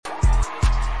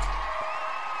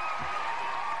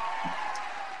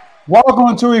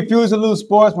Welcome to Refuse to Lose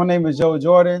Sports. My name is Joe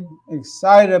Jordan.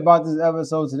 Excited about this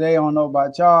episode today. I don't know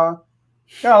about y'all.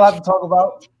 Got a lot to talk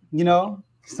about.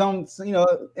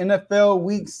 NFL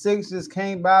Week 6 just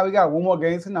came by. We got one more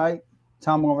game tonight.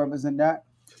 Tom will represent that.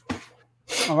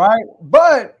 All right,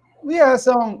 but we had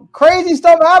some crazy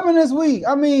stuff happen this week.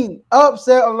 I mean,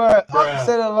 upset alert,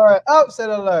 upset alert, upset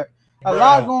alert. A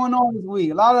lot going on this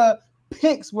week. A lot of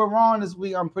picks were wrong this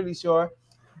week. I'm pretty sure.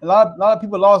 A lot of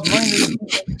people lost money this week.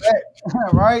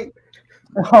 Right?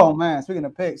 Oh man, speaking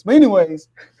of picks. But anyways,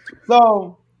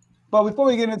 but before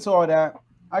we get into all that,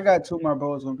 I got two of my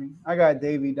bros with me. I got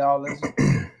Davey Dollars.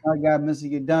 I got Mr.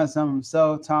 Get Done Something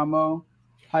himself, Tomo.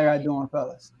 How y'all doing,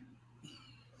 fellas?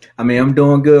 I mean, I'm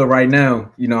doing good right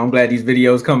now. I'm glad these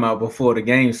videos come out before the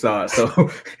game starts, so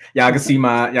y'all can see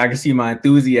my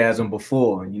enthusiasm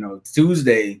before.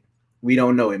 Tuesday, we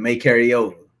don't know, it may carry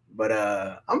over, but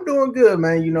I'm doing good,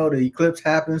 man. The eclipse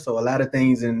happened, so a lot of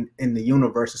things in the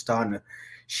universe are starting to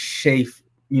shape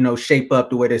up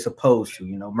the way they're supposed to.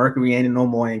 Mercury ain't no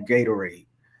more in Gatorade,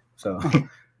 so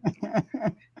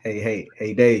hey,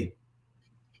 Dave.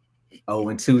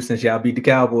 0-2 since y'all beat the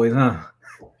Cowboys, huh?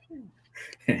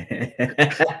 Don't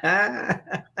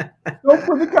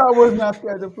put the Cowboys not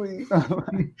schedule, please.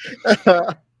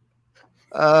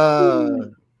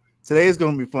 Today's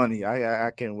gonna be funny.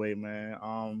 I can't wait, man.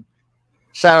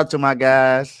 Shout out to my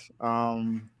guys.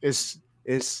 It's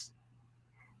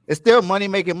still money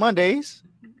making Mondays.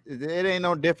 It ain't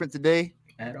no different today.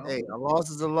 At all. Hey, a loss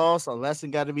is a loss. A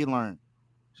lesson got to be learned.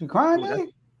 She crying, Dave?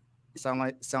 Sound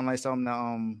like something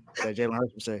that Jalen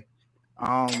Hurts would say.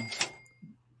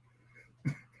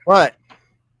 But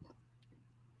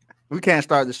we can't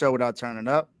start the show without turning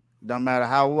up. Don't matter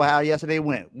how yesterday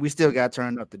went. We still got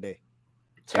turned up today.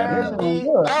 Turn me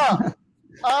up.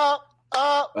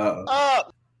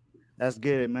 That's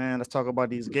good, man. Let's talk about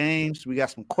these games. We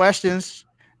got some questions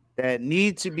that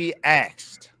need to be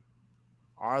asked.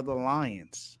 Are the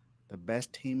Lions the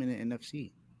best team in the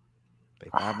NFC? They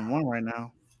 5-1 right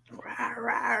now.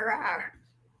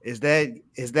 Is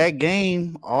that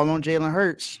game all on Jalen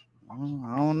Hurts? I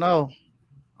don't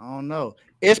know.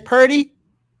 Is Purdy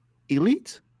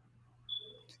elite?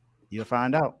 You'll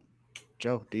find out.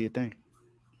 Joe, do you think?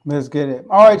 Let's get it.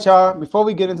 All right, y'all. Before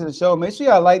we get into the show, make sure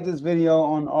y'all like this video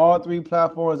on all three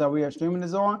platforms that we are streaming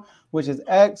this on, which is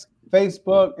X,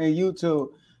 Facebook, and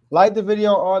YouTube. Like the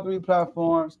video on all three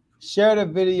platforms. Share the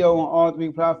video on all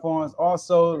three platforms.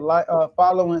 Also,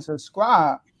 follow and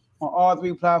subscribe on all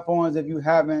three platforms if you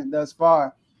haven't thus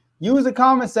far. Use the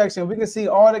comment section. We can see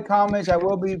all the comments I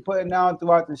will be putting down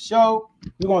throughout the show.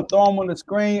 We're going to throw them on the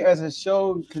screen as the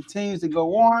show continues to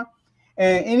go on.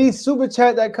 And any super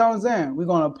chat that comes in, we're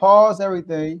going to pause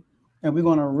everything and we're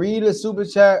going to read the super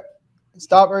chat,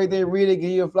 stop everything, read it,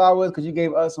 give you flowers because you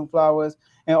gave us some flowers.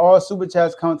 And all super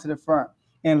chats come to the front.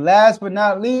 And last but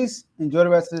not least, enjoy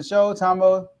the rest of the show.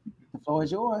 Tomo, the floor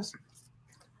is yours.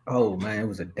 Oh, man, it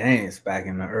was a dance back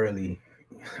in the early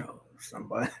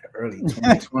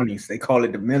 2020s. They call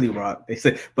it the Millie Rock. They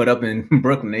said, but up in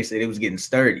Brooklyn, they said it was getting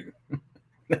sturdy.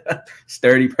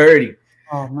 Sturdy Purdy.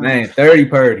 Oh, man, 30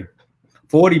 Purdy.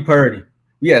 40 Purdy.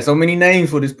 We had so many names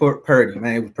for this Purdy.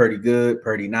 Man, it was pretty good,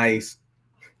 pretty nice,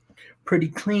 pretty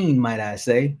clean, might I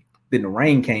say. Then the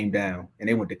rain came down, and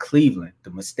they went to Cleveland. The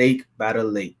mistake by the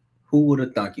lake. Who would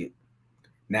have thunk it?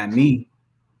 Not me,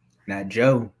 not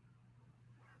Joe,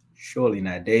 surely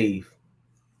not Dave.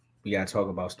 We got to talk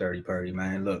about Sturdy Purdy,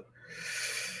 man. Look,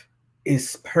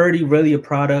 is Purdy really a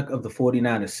product of the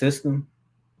 49ers system?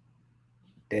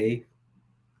 Dave,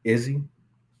 is he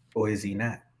or is he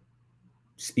not?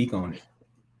 Speak on it.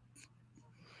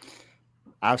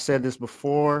 I've said this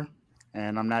before,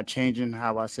 and I'm not changing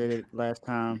how I said it last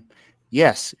time.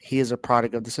 Yes, he is a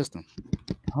product of the system.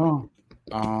 Oh.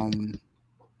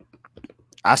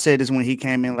 I said this when he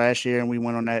came in last year and we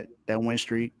went on that win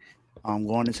streak,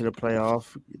 going into the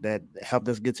playoff that helped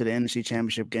us get to the NFC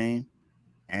Championship game.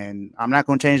 And I'm not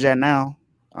going to change that now.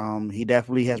 He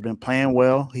definitely has been playing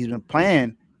well. He's been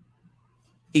playing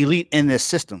elite in this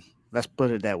system. Let's put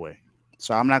it that way.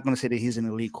 So I'm not going to say that he's an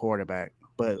elite quarterback,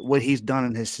 but what he's done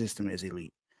in his system is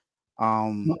elite.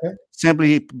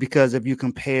 Simply because if you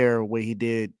compare what he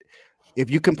did,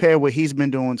 if you compare what he's been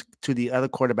doing to the other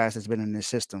quarterbacks that's been in this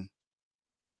system,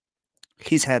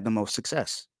 he's had the most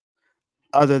success.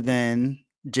 Other than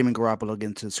Jimmy Garoppolo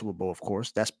getting to the Super Bowl, of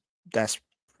course. That's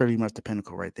pretty much the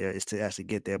pinnacle right there, is to actually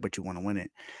get there, but you want to win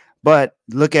it. But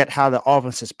look at how the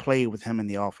offense has played with him in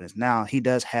the offense. Now, he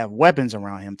does have weapons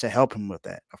around him to help him with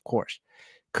that, of course.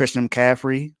 Christian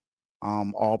McCaffrey,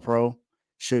 all-pro,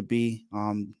 should be.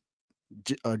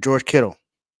 George Kittle.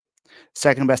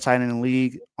 second best tight end in the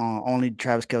league. Only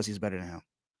Travis Kelce is better than him.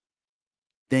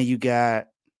 Then you got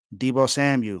Deebo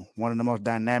Samuel, one of the most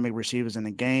dynamic receivers in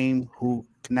the game, who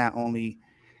can not only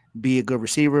be a good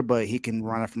receiver, but he can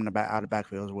run it from the back out of the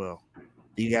backfield as well.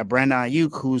 You got Brandon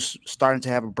Ayuk, who's starting to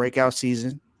have a breakout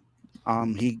season.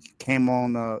 He came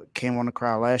on the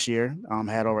crowd last year.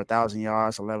 Had over 1,000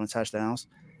 yards, 11 touchdowns,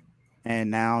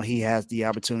 and now he has the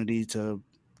opportunity to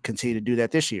continue to do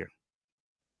that this year.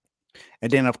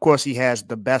 And then, of course, he has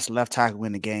the best left tackle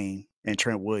in the game, and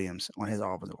Trent Williams on his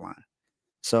offensive line.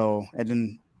 So, and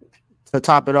then to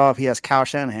top it off, he has Kyle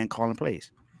Shanahan calling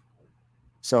plays.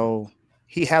 So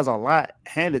he has a lot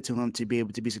handed to him to be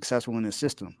able to be successful in this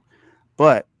system.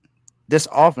 But this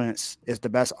offense is the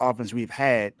best offense we've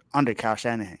had under Kyle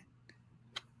Shanahan.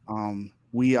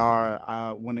 We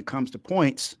are when it comes to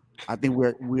points, I think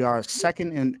we are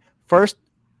second in first.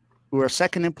 We're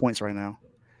second in points right now.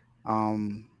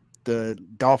 The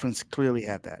Dolphins clearly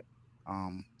have that.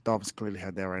 Dolphins clearly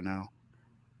have that right now.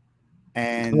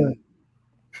 And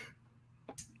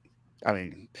I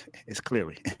mean, it's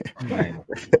clearly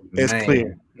it's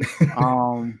clear.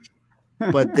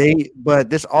 But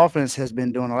this offense has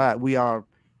been doing a lot. We are,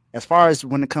 as far as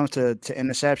when it comes to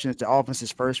interceptions, the offense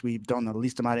is first. We've done the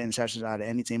least amount of interceptions out of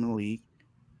any team in the league.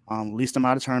 Least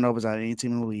amount of turnovers out of any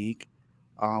team in the league.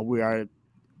 We are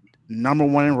number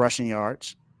one in rushing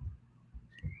yards.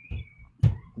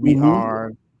 We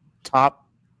are top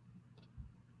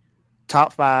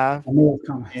 5. I knew it was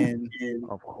coming. And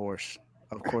of course,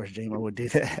 J-Mo would do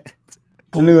that.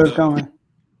 I knew it was coming.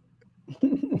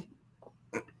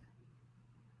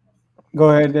 Go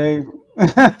ahead, Dave.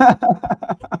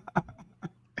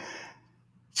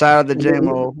 Shout out to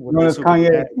J-Mo with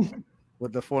Kanye.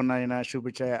 With the $4.99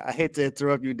 super chat. I hate to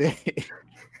interrupt you, Dave.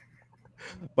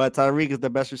 But Tyreek is the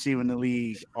best receiver in the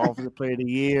league. Offensive player of the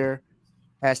year.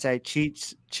 Hashtag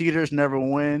cheaters never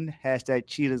win. Hashtag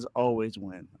cheaters always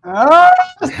win. I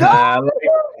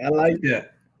like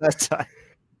that. That's tight.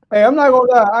 Hey, I'm not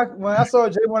gonna lie. When I saw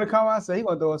Jay want to come out, I said he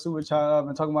gonna throw a super chat up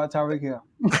and talk about Tyreek Hill.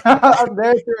 I'm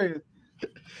very serious.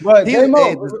 But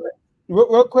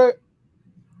real quick,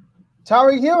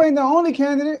 Tyreek Hill ain't the only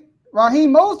candidate.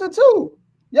 Raheem Mostert too.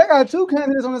 Y'all got 2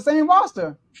 candidates on the same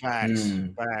roster. Facts.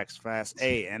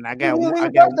 Hey, and I got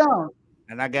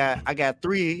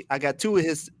 3. I got two of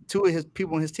his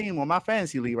people on his team on my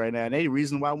fantasy league right now. And they the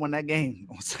reason why I won that game.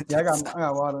 Yeah, I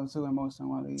got Waddle too in most of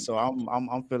my league. So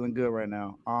I'm feeling good right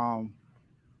now.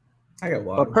 I got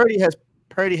Waddle. But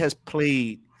Purdy has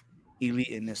played elite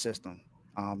in this system.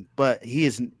 But he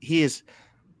is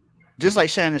just like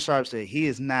Shannon Sharp said, he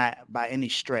is not by any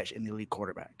stretch an elite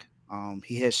quarterback.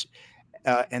 He has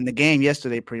and the game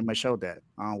yesterday pretty much showed that.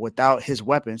 Without his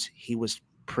weapons, he was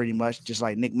pretty much just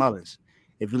like Nick Mullins.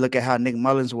 If you look at how Nick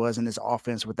Mullins was in this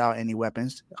offense without any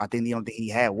weapons, I think the only thing he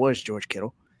had was George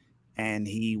Kittle, and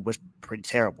he was pretty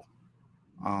terrible.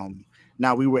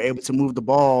 Now we were able to move the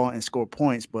ball and score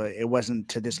points, but it wasn't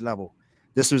to this level.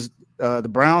 This was the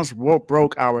Browns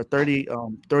broke our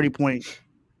 30-point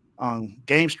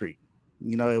game streak.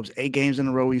 You know, it was 8 games in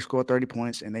a row we scored 30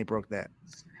 points, and they broke that.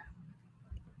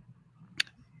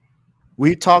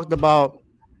 We talked about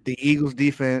the Eagles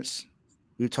defense.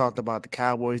 We talked about the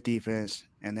Cowboys defense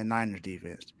and the Niners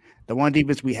defense. The one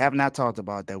defense we have not talked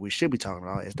about that we should be talking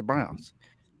about is the Browns.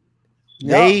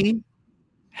 Yep.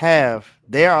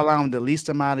 They are allowing the least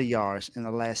amount of yards in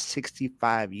the last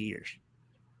 65 years.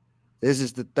 This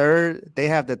is they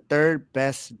have the third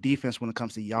best defense when it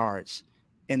comes to yards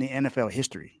in the NFL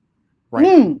history.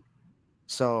 Right.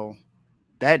 So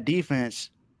that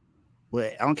defense,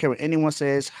 I don't care what anyone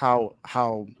says, how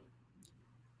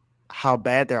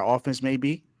bad their offense may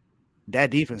be,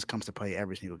 that defense comes to play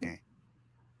every single game.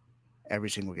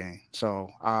 So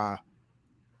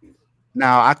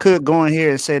now I could go in here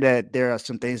and say that there are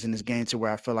some things in this game to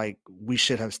where I feel like we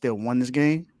should have still won this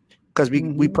game because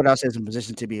we put ourselves in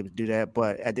position to be able to do that.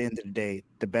 But at the end of the day,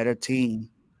 the better team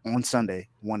on Sunday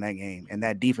won that game, and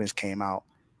that defense came out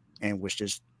and was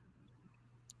just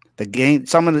the game.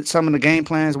 Some of the game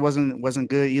plans wasn't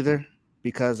good either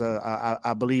because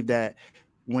I believe that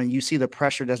when you see the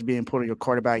pressure that's being put on your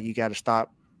quarterback, you got to stop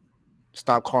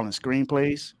calling screen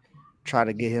plays. Try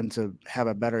to get him to have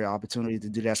a better opportunity to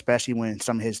do that, especially when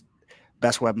some of his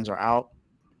best weapons are out.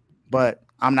 But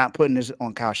I'm not putting this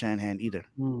on Kyle Shanahan either.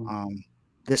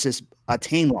 This is a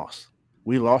team loss.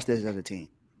 We lost this as a team,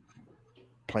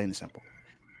 plain and simple.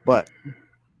 But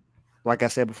like I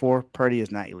said before, Purdy is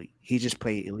not elite. He just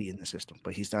played elite in the system,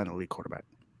 but he's not an elite quarterback.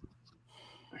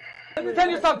 Let me tell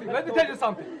you something. All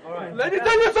right.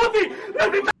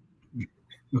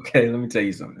 Okay, let me tell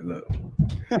you something. Look,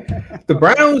 the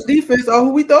Browns defense are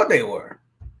who we thought they were.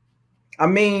 I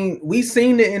mean, we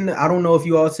seen it I don't know if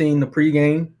you all seen the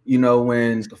pregame,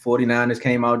 when the 49ers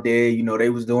came out there, they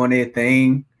was doing their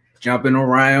thing, jumping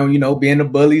around, being the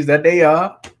bullies that they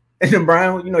are. And then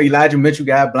Brian, Elijah Mitchell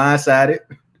got blindsided,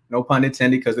 no pun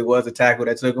intended, because it was a tackle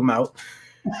that took him out.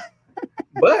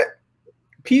 But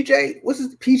PJ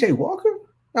Walker?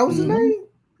 That was his name?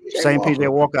 Same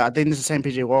PJ Walker. I think this is the same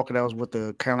PJ Walker that was with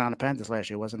the Carolina Panthers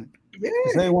last year, wasn't it? Yeah.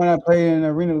 The same one I played in the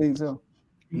Arena League too.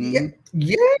 Yeah.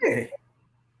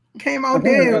 Came out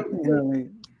there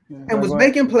and was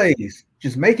making plays,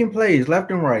 just making plays left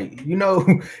and right.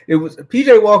 It was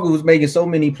PJ Walker was making so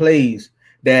many plays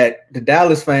that the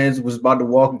Dallas fans was about to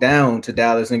walk down to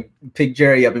Dallas and pick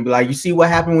Jerry up and be like, "You see what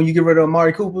happened when you get rid of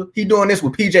Amari Cooper? He doing this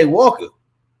with PJ Walker.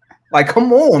 Like,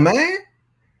 come on, man.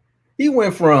 He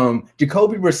went from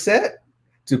Jacoby Brissett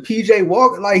to PJ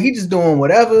Walker. Like, he just doing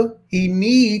whatever he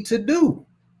need to do."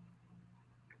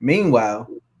 Meanwhile,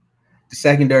 the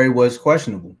secondary was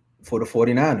questionable for the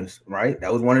 49ers, right?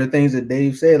 That was one of the things that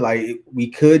Dave said, like, we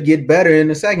could get better in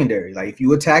the secondary. Like, if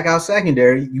you attack our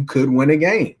secondary, you could win a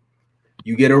game.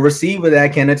 You get a receiver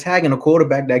that can attack and a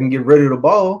quarterback that can get rid of the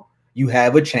ball, you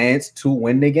have a chance to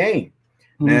win the game.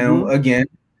 Now, again,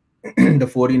 the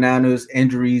 49ers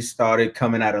injuries started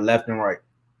coming out of left and right.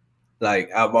 Like,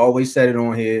 I've always said it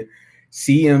on here,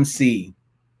 CMC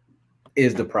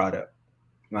is the product.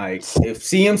 Like, if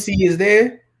CMC is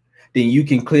there, then you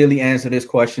can clearly answer this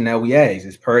question that we asked.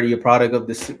 Is Purdy a product of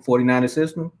the 49er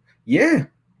system? Yeah,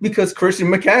 because Christian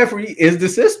McCaffrey is the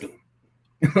system.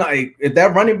 Like, if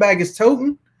that running back is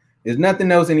toting, there's nothing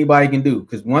else anybody can do.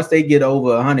 Because once they get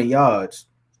over 100 yards,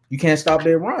 you can't stop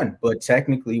their run. But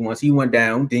technically, once he went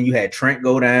down, then you had Trent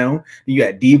go down, then you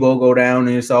had Debo go down,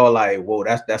 and it's all like, whoa,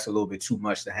 that's a little bit too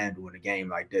much to handle in a game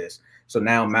like this. So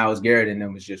now Myles Garrett and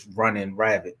them was just running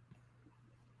rabbit.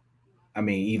 I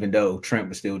mean, even though Trent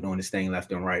was still doing his thing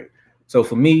left and right. So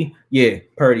for me, yeah,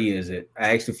 Purdy is it.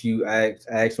 I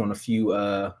asked on a few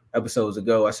episodes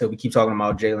ago. I said we keep talking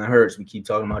about Jalen Hurts, we keep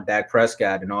talking about Dak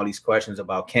Prescott, and all these questions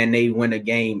about can they win a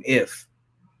game if.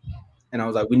 And I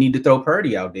was like, we need to throw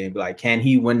Purdy out there and be like, can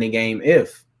he win the game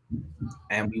if?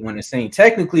 And we won the same.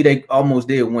 Technically, they almost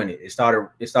did win it. It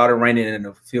started raining and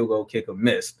the field goal kicker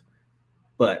missed,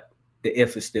 but the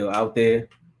if is still out there,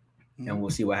 and we'll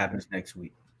see what happens next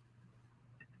week.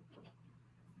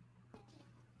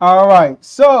 All right,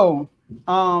 so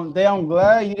I'm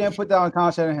glad you didn't put that on Kyle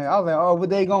Shanahan. I was like, oh, where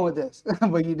they going with this?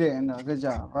 But you didn't. No, good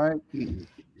job. All right.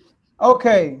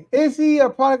 Okay, is he a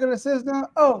product of the system?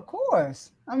 Oh, of course.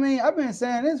 I mean, I've been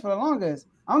saying this for the longest.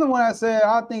 I'm the one that said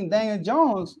I think Daniel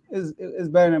Jones is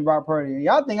better than Brock Purdy.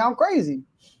 Y'all think I'm crazy?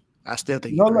 I still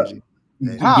think you're crazy.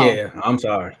 How? Yeah, I'm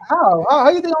sorry. How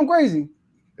you think I'm crazy?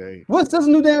 Hey. What's this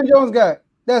new Daniel Jones got?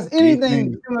 That's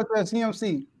anything similar to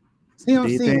CMC.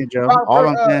 CMC.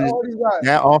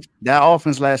 That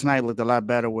offense last night looked a lot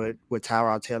better with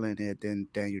Tyrod Taylor in it than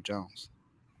Daniel Jones.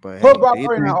 But put Brock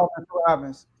Purdy in that offense. What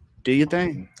happens? Do you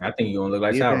think? I think you're gonna look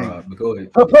like Tyrod. But go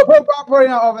ahead. Put Brock Purdy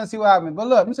in that offense. See what happens. But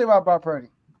look, let me say about Brock Purdy.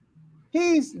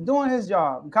 He's doing his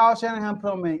job. Kyle Shanahan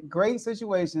put him in great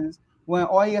situations when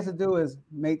all he has to do is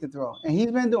make the throw, and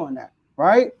he's been doing that.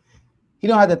 Right? He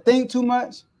don't have to think too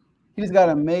much. He just got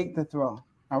to make the throw.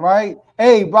 All right.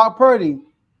 Hey, Brock Purdy.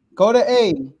 Go to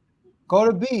A, go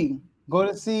to B, go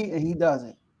to C, and he does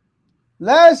it.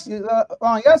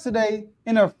 Yesterday,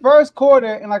 in the first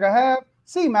quarter, in like a half,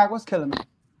 C-Mac was killing them.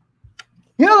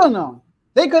 Killing them.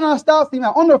 They could not stop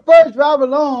C-Mac. On the first drive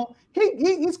alone,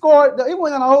 he scored. He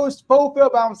went on a whole full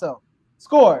field by himself.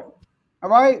 Scored. All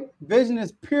right? Vision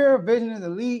is pure. Vision is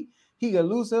elite. He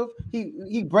elusive.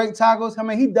 He break tackles. I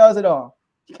mean, he does it all.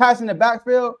 He catches in the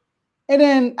backfield. And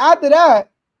then after that,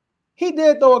 he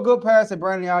did throw a good pass at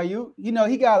Brandon Ayuk.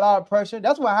 He got a lot of pressure.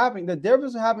 That's what happened. The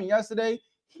difference that happened yesterday,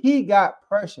 he got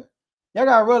pressure. Y'all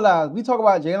got to realize, we talk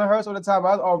about Jalen Hurts all the time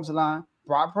about his offensive line.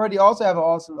 Brock Purdy also have an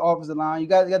awesome offensive line. You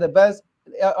got the best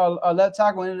left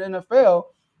tackle in the NFL,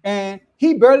 and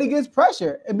he barely gets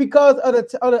pressure. And because of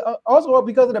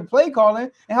the play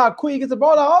calling and how quick he gets the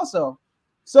ball out also.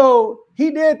 So he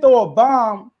did throw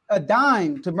a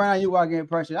dime to Brandon Ayuk while getting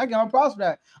pressure. I give him props for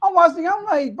that. I'm watching, I'm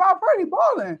like, Brock Purdy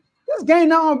balling. This game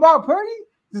not on Brock Purdy.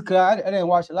 Just because I didn't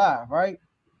watch it live, right?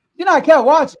 I kept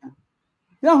watching.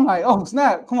 I'm like, oh,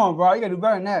 snap. Come on, bro. You got to do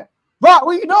better than that. Brock,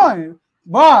 what are you doing?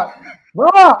 Brock,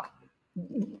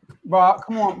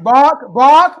 come on. Brock. It's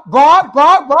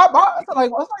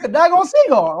like a daggone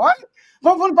seagull, right?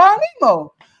 From Finding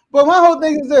Nemo. But my whole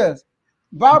thing is this.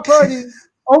 Brock Purdy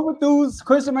overthrew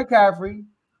Christian McCaffrey,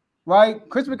 right?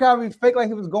 Christian McCaffrey faked like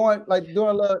he was going, like doing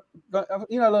a little,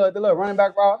 the little running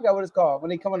back route. I forgot what it's called. When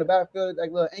they come on the backfield,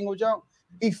 like little angle jump.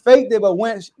 He faked it, but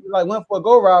went for a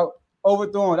go route.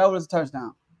 overthrown. That was a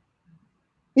touchdown.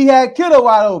 He had Kittle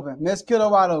wide open, missed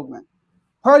Kittle wide open.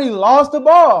 Purdy lost the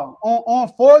ball on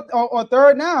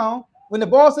third down when the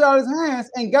ball slid out of his hands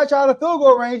and got you out of field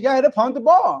goal range. You had to punt the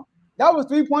ball. That was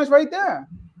 3 points right there.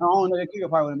 I don't know, the kicker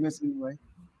probably would have missed anyway.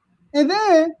 And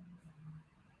then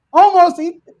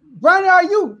Brandon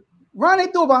Ayuk,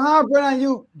 Ronnie threw behind Brandon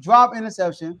Ayuk, drop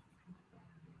interception.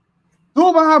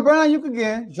 Threw behind Brandon Ayuk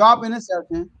again, drop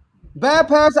interception. Bad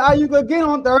pass to Ayuk again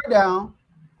on third down.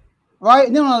 Right?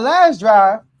 And then on the last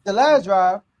drive,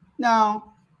 now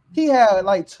he had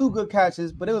like 2 good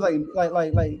catches, but it was like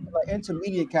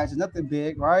intermediate catches, nothing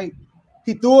big, right?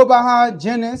 He threw it behind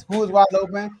Jennings, who was wide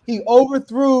open. He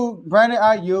overthrew Brandon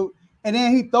Ayuk, and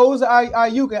then he throws to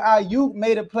Ayuk, and Ayuk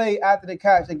made a play after the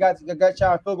catch. They got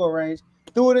shot at field goal range,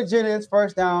 threw it to Jennings,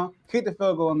 first down, kicked the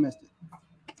field goal and missed it.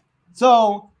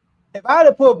 So if I had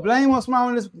to put blame on someone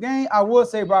in this game, I would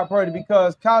say Brock Purdy,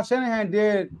 because Kyle Shanahan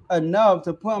did enough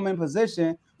to put him in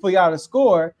position for y'all to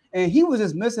score, and he was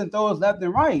just missing throws left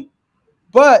and right.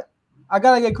 But I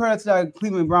gotta give credit to that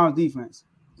Cleveland Browns defense,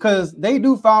 because they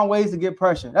do find ways to get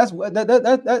pressure. That's what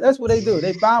they do.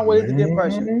 They find ways to get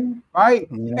pressure, right?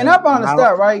 Yeah. And I found a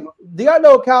stat, right? Do y'all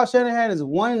know Kyle Shanahan is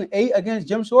 1-8 against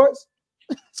Jim Schwartz?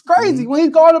 It's crazy when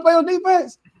he's calling to play on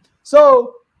defense.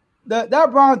 So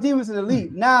that Browns defense is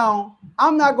elite. Now,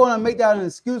 I'm not going to make that an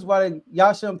excuse why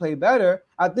y'all shouldn't play better.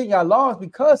 I think y'all lost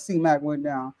because C-Mac went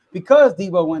down, because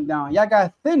Debo went down. Y'all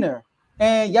got thinner,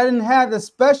 and y'all didn't have the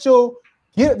specialty,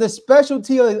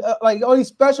 like all these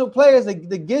special players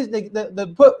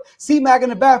that put C-Mac in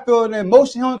the backfield and then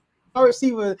motion him to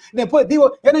receiver, and then put Debo.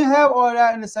 Y'all didn't have all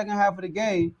that in the second half of the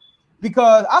game,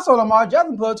 because I saw Lamar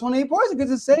Jackson put 28 points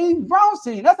against the same Browns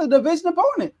team. That's a division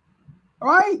opponent, all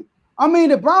right? I mean,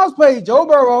 the Browns played Joe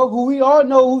Burrow, who we all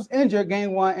know who's injured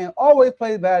game 1 and always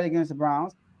plays bad against the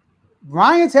Browns,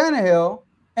 Ryan Tannehill,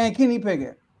 and Kenny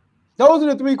Pickett. Those are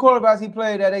the 3 quarterbacks he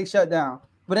played that they shut down.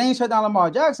 But they ain't shut down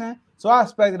Lamar Jackson, so I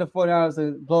expected the 49ers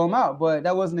to blow him out, but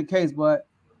that wasn't the case. But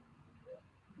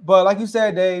like you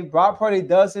said, Dave, Brock Purdy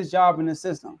does his job in the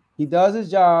system. He does his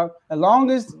job. As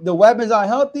long as the weapons are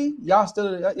healthy, y'all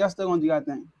still gonna do your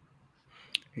thing.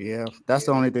 Yeah, that's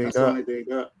the only thing. I'm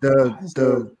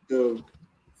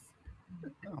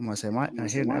gonna say, I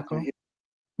hear an echo.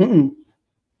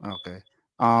 Okay.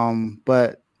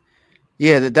 But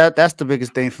yeah, that's the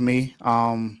biggest thing for me.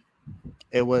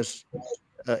 It was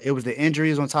the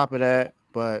injuries on top of that,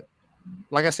 but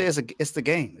like I said, it's the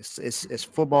game. It's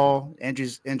football.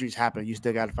 Injuries happen. You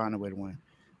still got to find a way to win.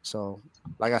 So,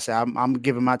 like I said, I'm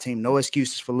giving my team no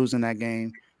excuses for losing that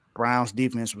game. Browns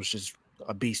defense was just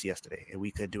a beast yesterday, and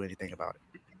we couldn't do anything about it.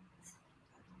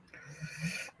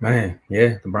 Man,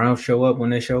 yeah, the Browns show up when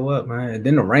they show up, man. And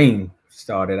then the rain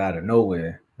started out of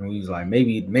nowhere, and we was like,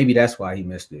 maybe that's why he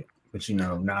missed it. But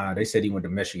they said he went to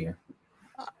Michigan.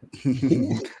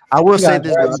 I will say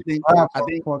this: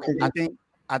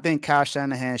 I think Kyle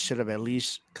Shanahan should have at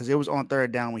least, because it was on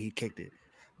third down when he kicked it.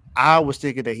 I was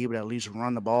thinking that he would at least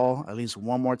run the ball at least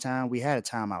one more time. We had a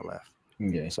timeout left.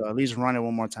 Okay. So at least run it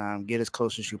one more time, get as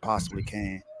close as you possibly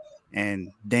can,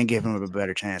 and then give him a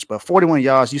better chance. But 41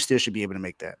 yards, you still should be able to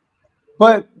make that.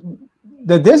 But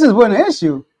the distance wasn't an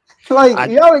issue.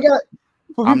 Like, y'all got.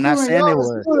 I'm not saying it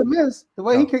was. Missed the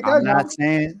way he kicked that.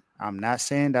 I'm not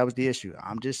saying that was the issue.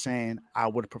 I'm just saying I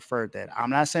would have preferred that.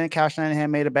 I'm not saying Kyle Shanahan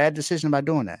made a bad decision by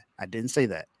doing that. I didn't say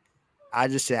that. I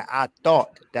just said I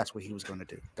thought that's what he was going to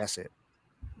do. That's it.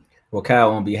 Well,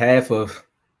 Kyle, on behalf of,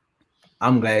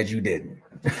 I'm glad you didn't.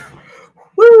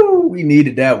 Woo! We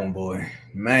needed that one, boy.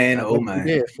 Man, oh man.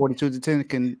 Yeah,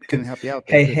 42-10 can help you out.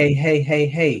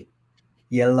 Hey.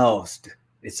 You lost.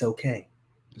 It's okay.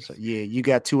 So, yeah, you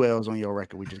got 2 L's on your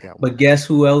record. We just got one. But guess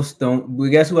who else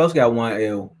got 1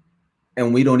 L?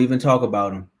 And we don't even talk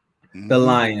about them. Mm-hmm. The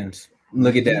Lions.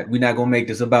 Look at that. We're not going to make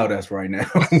this about us right now.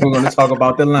 We're going to talk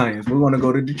about the Lions. We're going to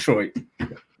go to Detroit.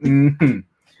 Mm-hmm.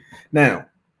 Now,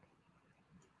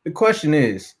 the question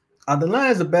is, are the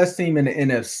Lions the best team in the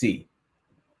NFC?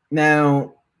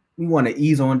 Now, we want to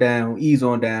ease on down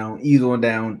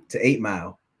to 8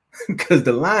 Mile. Because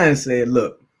the Lions said,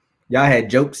 look, y'all had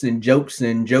jokes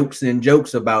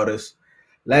about us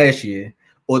last year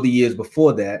or the years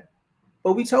before that.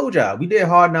 But we told y'all, we did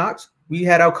Hard Knocks. We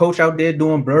had our coach out there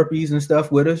doing burpees and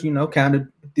stuff with us, kind of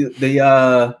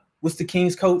the what's the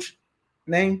Kings coach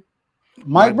name?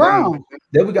 Mike Brown.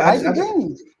 There we go.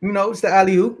 It's the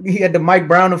alley-oop. He had the Mike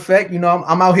Brown effect.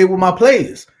 I'm out here with my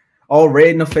players, all red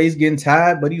in the face, getting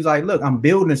tired. But he's like, look, I'm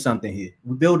building something here.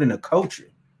 We're building a culture,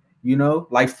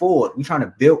 like Ford. We're trying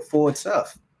to build Ford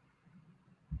stuff.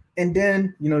 And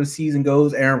then, the season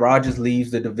goes, Aaron Rodgers leaves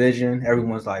the division.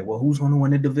 Everyone's like, well, who's going to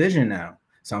win the division now?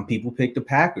 Some people picked the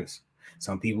Packers.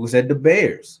 Some people said the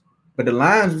Bears. But the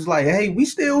Lions was like, hey, we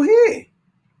still here.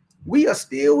 We are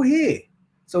still here.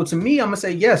 So to me, I'm going to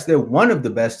say, yes, they're one of the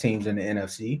best teams in the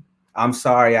NFC. I'm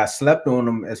sorry I slept on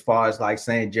them as far as like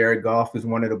saying Jared Goff is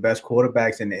one of the best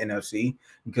quarterbacks in the NFC,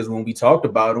 because when we talked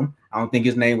about him, I don't think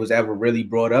his name was ever really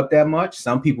brought up that much.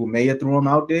 Some people may have threw him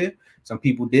out there. Some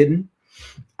people didn't.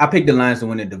 I picked the Lions to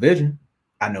win the division.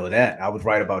 I know that. I was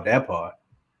right about that part.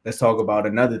 Let's talk about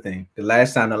another thing. The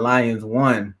last time the Lions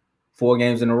won 4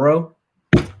 games in a row,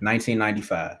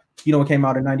 1995. You know what came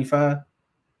out in 95?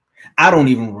 I don't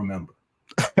even remember.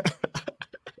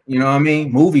 You know what I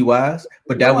mean? Movie wise,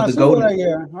 but that was the golden.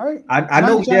 Yeah, right. I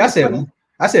know. Yeah,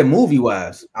 I said movie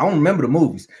wise. I don't remember the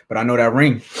movies, but I know that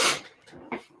ring.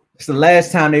 It's the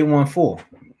last time they won 4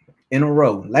 in a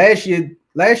row. Last year,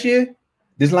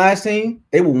 this last team,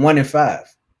 they were 1-5.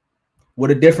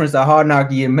 What a difference a hard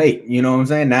knock year make. You know what I'm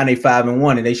saying? Now they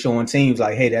 5-1, and they showing teams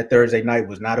like, hey, that Thursday night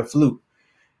was not a fluke.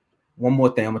 One more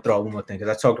thing, I'm gonna throw out one more thing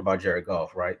because I talked about Jared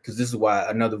Goff, right? Because this is why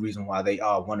another reason why they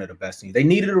are one of the best teams. They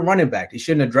needed a running back. They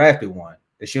shouldn't have drafted one.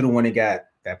 They should have went and got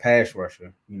that pass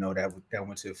rusher. You know that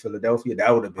went to Philadelphia.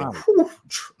 That would have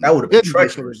been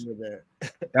treacherous.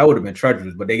 That would have been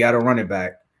treacherous. But they got a running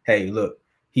back. Hey, look,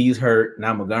 he's hurt.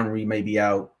 Now Montgomery may be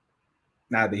out.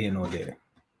 Neither here nor there.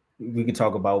 We can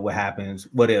talk about what happens,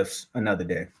 what ifs another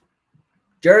day.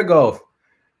 Jared Goff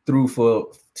threw for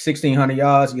 1,600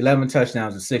 yards, 11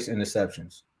 touchdowns, and 6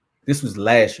 interceptions. This was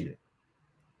last year.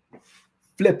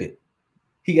 Flip it.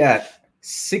 He got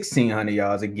 1,600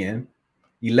 yards again,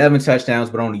 11 touchdowns,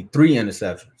 but only 3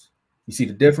 interceptions. You see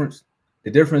the difference?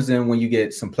 The difference in when you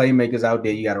get some playmakers out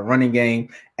there, you got a running game,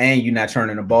 and you're not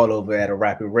turning the ball over at a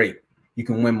rapid rate. You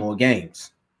can win more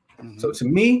games. Mm-hmm. So to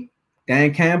me,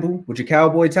 Dan Campbell, with your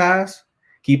cowboy ties,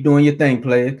 keep doing your thing,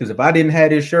 player. Because if I didn't have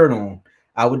this shirt on,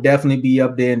 I would definitely be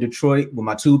up there in Detroit with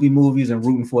my Tubi movies and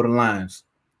rooting for the Lions.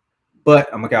 But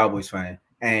I'm a Cowboys fan,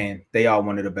 and they are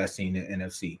one of the best teams in the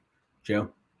NFC. Joe?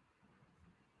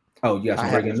 Oh, you got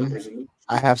some breaking news?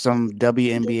 I have some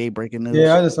WNBA breaking news.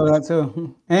 Yeah, I just saw that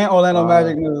too. And Orlando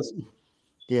Magic news.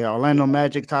 Yeah, Orlando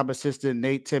Magic top assistant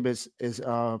Nate Tibbetts is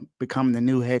becoming the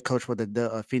new head coach for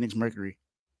the Phoenix Mercury.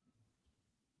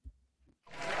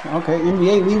 Okay,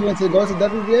 NBA leaving to go to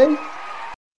WNBA?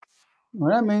 What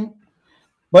that mean?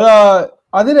 But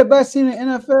are they the best team in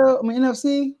NFL? I mean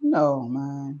NFC? No,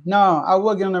 man. No, I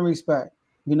will give them the respect.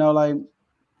 You know, like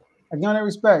I give them the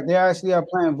respect. They actually are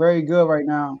playing very good right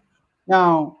now.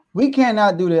 Now we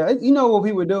cannot do that. You know what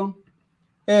people do?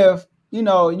 If you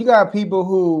know, you got people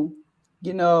who,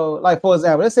 you know, like for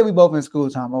example, let's say we both in school,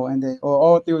 Tom, or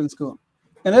all 3 in school,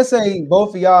 and let's say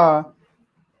both of y'all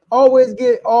always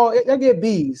get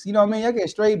B's. You know what I mean? I get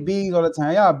straight B's all the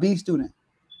time. Y'all a B student.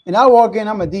 And I walk in,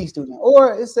 I'm a D student,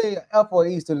 or it's a F or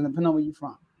E student, depending on where you're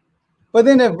from. But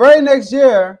then the very next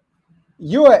year,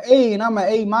 you're an A and I'm an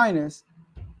A minus.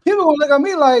 People gonna look at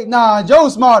me like, nah,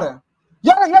 Joe's smarter.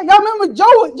 Y'all remember Joe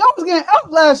was getting F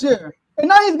last year, and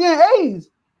now he's getting A's.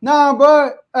 Nah,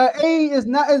 bro, A is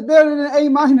better than an A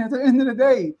minus at the end of the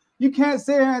day. You can't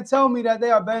sit here and tell me that they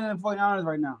are better than the 49ers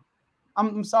right now.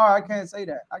 I'm sorry, I can't say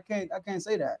that. I can't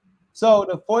say that. So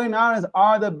the 49ers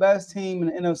are the best team in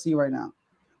the NFC right now.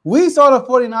 We saw the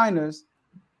 49ers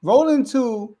roll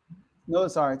into,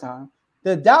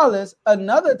 the Dallas,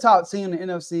 another top team in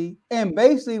the NFC, and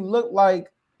basically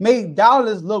made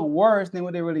Dallas look worse than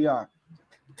what they really are.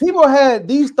 People had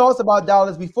these thoughts about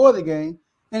Dallas before the game,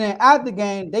 and then at the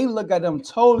game, they look at them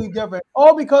totally different,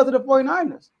 all because of the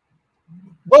 49ers.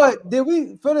 But did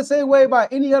we feel the same way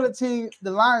about any other team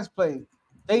the Lions played?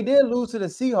 They did lose to the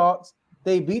Seahawks.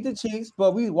 They beat the Chiefs,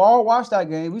 but we all watched that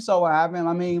game. We saw what happened.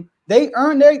 I mean, they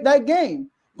earned that game,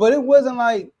 but it wasn't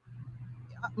like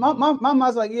my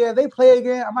mom's like, yeah, they play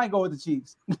again, I might go with the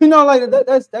Chiefs. You know, like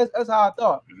that's how I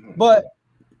thought. But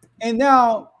and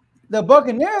now the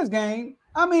Buccaneers game,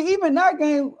 I mean, even that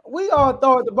game, we all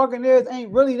thought the Buccaneers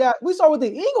ain't really that. We saw what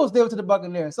the Eagles did to the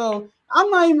Buccaneers, so I'm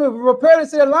not even prepared to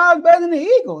say the Lions better than the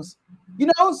Eagles. You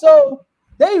know, so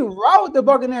they routed the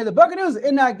Buccaneers. The Buccaneers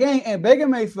in that game, and Baker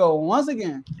Mayfield once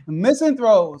again missing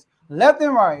throws left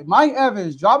and right. Mike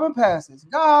Evans dropping passes.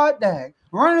 God dang.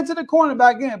 Running into the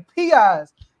cornerback getting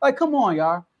PIs. Like, come on,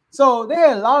 y'all. So they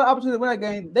had a lot of opportunities to win that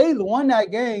game. They won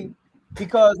that game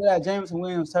because of that Jameson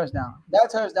Williams touchdown. That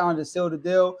touchdown just sealed the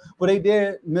deal. But they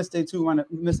did miss their two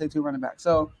running backs.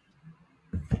 So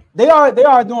they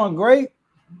are doing great.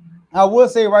 I will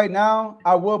say right now,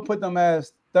 I will put them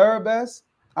as third best.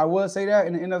 I will say that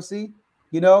in the NFC.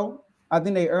 You know, I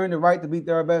think they earned the right to be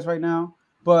third best right now.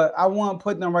 But I want to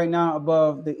put them right now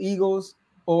above the Eagles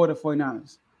or the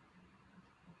 49ers.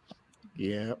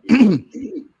 Yeah.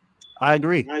 I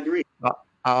agree. I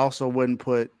also wouldn't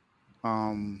put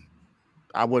them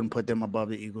above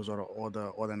the Eagles or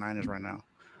the Niners right now.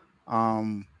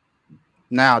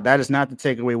 Now that is not to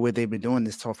take away what they've been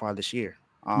doing so far this year.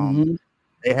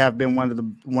 They have been one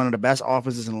of the best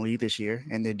offenses in the league this year,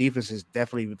 and their defense has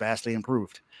definitely vastly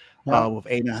improved. With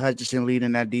Aiden Hutchinson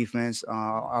leading that defense,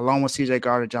 along with CJ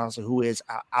Gardner-Johnson, who is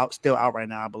still out right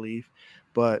now, I believe.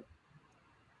 But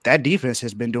that defense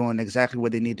has been doing exactly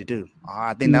what they need to do.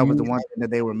 I think that was the one thing that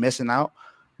they were missing out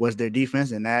was their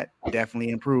defense, and that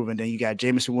definitely improved. And then you got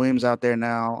Jameson Williams out there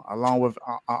now, along with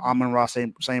Amon-Ra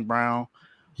St. Brown.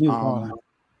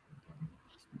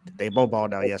 They both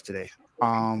balled out yesterday.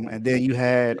 And then you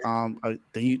had,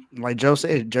 like Joe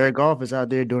said, Jared Goff is out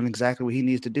there doing exactly what he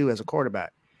needs to do as a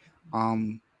quarterback.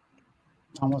 Tomo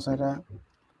said that?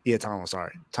 Yeah, Tomo,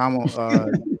 sorry. Tomo,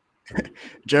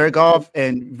 Jared Goff,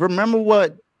 and remember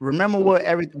what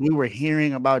we were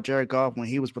hearing about Jared Goff when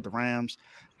he was with the Rams,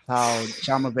 how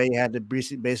Sean McVay had to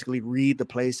basically read the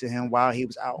plays to him while he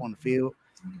was out on the field.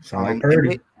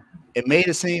 It made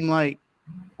it seem like,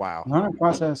 wow. Learning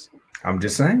process. I'm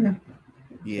just saying.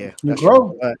 Yeah, you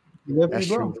grow. That's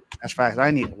true. That's facts.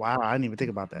 I didn't even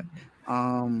think about that.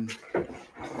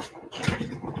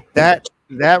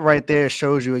 That right there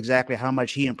shows you exactly how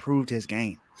much he improved his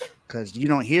game, because you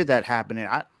don't hear that happening.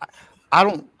 I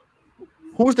don't.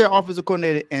 Who's their offensive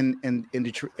coordinator in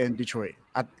Detroit?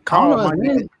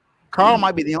 Carl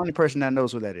might be the only person that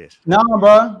knows who that is. No,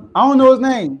 bro, I don't know his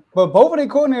name, but both of their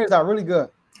coordinators are really good.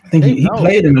 I think he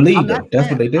played in the league, though. That's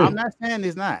what they did. I'm not saying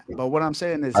he's not, but what I'm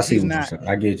saying is he's not.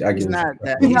 I get you. He's not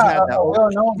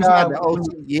the OC.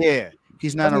 Yeah,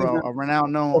 he's not a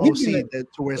renowned known OC to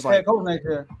where it's like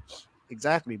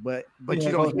exactly. But you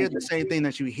don't hear the same thing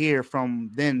that you hear from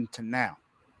then to now.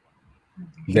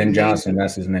 Ben Johnson,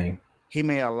 that's his name. He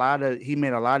made a lot of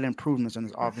improvements on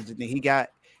his offense. And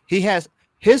he has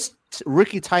his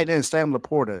rookie tight end Sam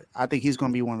Laporta. I think he's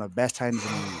going to be one of the best tight ends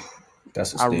in the league.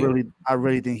 That's a steal. I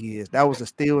really think he is. That was a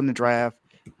steal in the draft.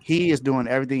 He is doing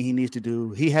everything he needs to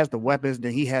do. He has the weapons.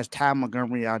 Then he has Ty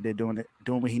Montgomery out there doing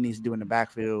what he needs to do in the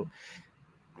backfield.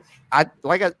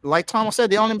 Like Thomas said,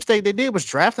 the only mistake they did was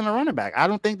drafting a running back. I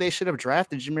don't think they should have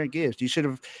drafted Jahmyr Gibbs. You should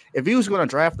have, if he was going to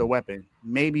draft a weapon,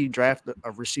 maybe draft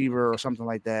a receiver or something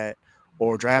like that,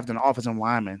 or draft an offensive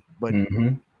lineman. But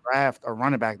draft a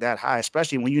running back that high,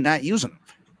 especially when you're not using him.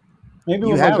 Maybe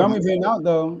with Montgomery being out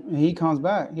though, and he comes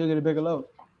back, he'll get a bigger load.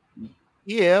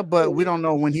 Yeah, but we don't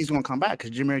know when he's going to come back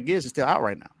because Jahmyr Gibbs is still out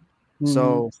right now.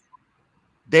 So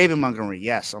David Montgomery,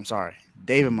 yes, I'm sorry.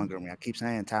 David Montgomery. I keep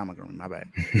saying Ty Montgomery, my bad.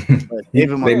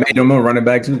 They made him a running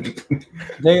back too.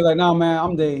 Dave like, no, man,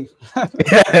 I'm Dave.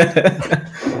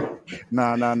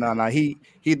 No.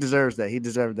 He deserves that. He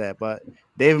deserves that. But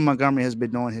David Montgomery has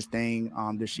been doing his thing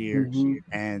this year,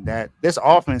 and that this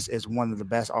offense is one of the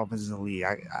best offenses in the league.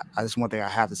 I just one thing I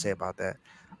have to say about that.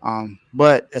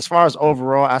 But as far as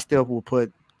overall, I still will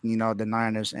put the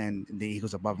Niners and the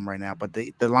Eagles above them right now. But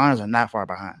the Lions are not far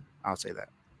behind. I'll say that.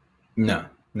 No,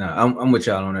 I'm with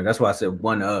y'all on that. That's why I said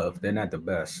one of. They're not the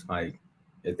best. Like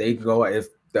if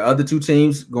the other two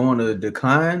teams go on a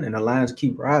decline and the Lions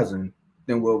keep rising,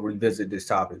 then we'll revisit this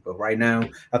topic. But right now,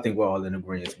 I think we're all in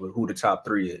agreement with who the top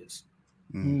three is.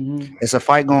 It's a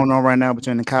fight going on right now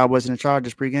between the Cowboys and the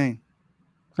Chargers pregame.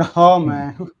 Oh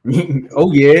man!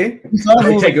 Oh yeah,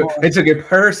 they took it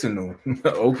personal.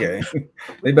 Okay,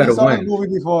 they better win.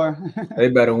 They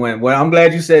better win. Well, I'm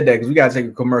glad you said that because we gotta take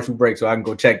a commercial break so I can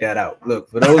go check that out. Look,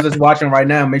 for those that's watching right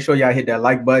now, make sure y'all hit that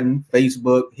like button.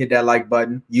 Facebook, hit that like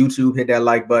button. YouTube, hit that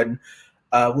like button.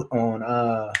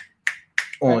 On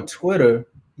Twitter,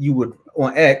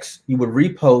 on X, you would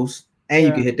repost and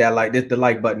you can hit that like. The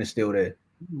like button is still there.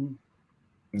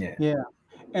 Yeah.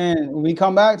 And when we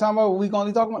come back, talking about what we gonna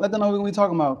be talking about, let them know what we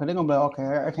talking about. Because they're gonna be like,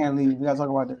 okay, I can't leave. We gotta talk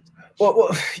about this.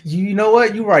 Well, you know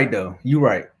what? You're right though. You're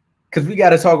right. Because we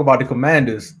gotta talk about the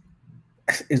Commanders.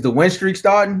 Is the win streak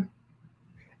starting?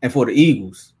 And for the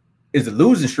Eagles, is the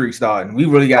losing streak starting? We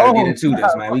really gotta get into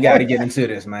this, man. We gotta get into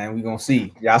this, man. We gonna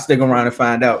see. Y'all stick around and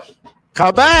find out.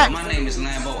 Come back. My name is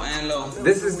Lambo Anlo.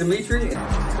 This is Dimitri.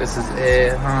 This is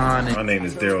Ed Hahn. My name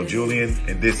is Daryl Julian,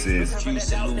 and this is Refuse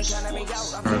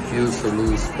to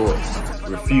Lose Sports.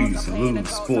 Refuse to Lose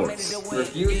Sports.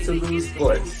 Refuse to Lose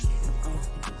Sports.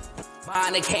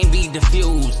 Mine can't be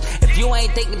diffused. If you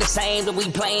ain't thinking the same, then we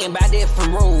playing by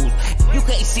different rules. You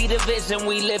can't see the vision,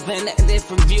 we living at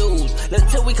different views.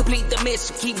 Until we complete the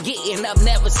mission, keep getting up,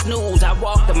 never snooze. I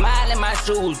walked a mile in my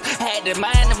shoes, had the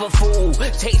mind of a fool,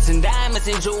 chasing diamonds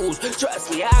and jewels.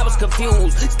 Trust me, I was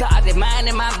confused. Started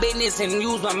minding my business and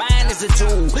used my mind as a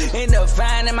tool. Ended up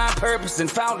finding my purpose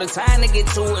and found the time to get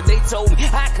to it. They told me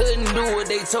I couldn't do it.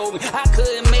 They told me I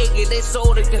couldn't make it. They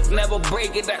sold it, could never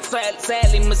break it. That's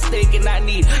sadly mistaken. I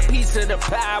need a piece of the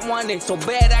pie. I want it so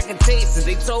bad I can taste it.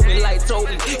 They told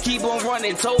me, keep on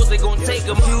running. Toes, they gon' take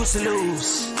them. Refuse to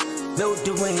lose, built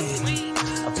to win.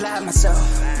 Applied myself,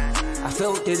 I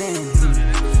felt it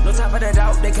in. No time for the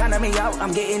doubt, they counted me out.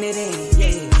 I'm getting it in,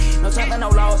 yeah. No time for no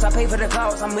loss, I pay for the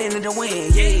cost. I'm winning to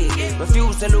win, yeah.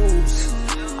 Refuse to lose,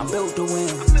 I'm built to win.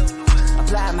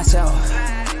 Applied myself,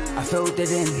 I felt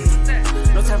it in.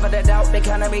 No time for the doubt, they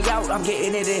counted me out. I'm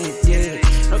getting it in,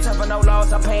 yeah. No time for no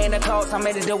loss, I'm paying the cost. I'm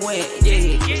ready to win,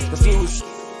 yeah. Refuse.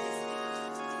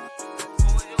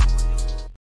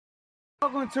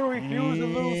 Welcome to Refuse to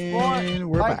Lose Sports. And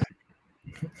we're back.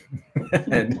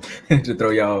 To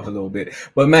throw y'all off a little bit.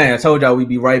 But man, I told y'all we'd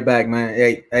be right back,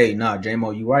 man.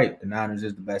 J-Mo, you right. The Niners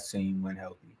is the best team when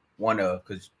healthy. One of,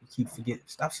 because you keep forgetting.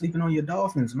 Stop sleeping on your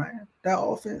Dolphins, man. That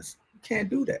offense, you can't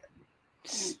do that.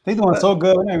 They doing so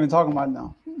good. We're not even talking about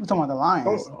them. We're talking about the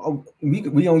Lions.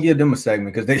 We gonna give them a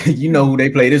segment because they, you know who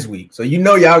they play this week. So you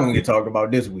know y'all gonna get talked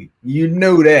about this week. You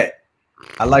know that.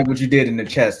 I like what you did in the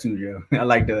chat too, Joe. I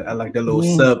like the little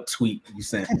sub tweet you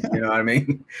sent. You know what I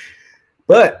mean?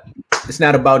 But it's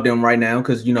not about them right now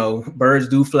because you know birds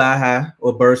do fly high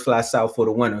or birds fly south for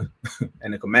the winter,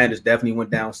 and the Commanders definitely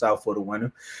went down south for the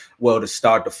winter. Well, to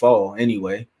start the fall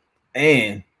anyway,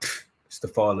 and it's the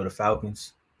fall of the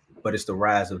Falcons, but it's the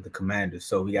rise of the Commanders.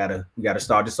 So we gotta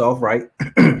start this off right.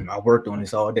 I worked on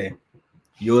this all day.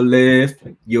 You'll live,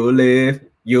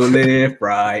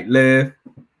 right, live.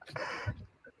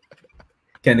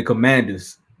 Can the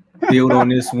Commanders build on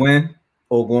this win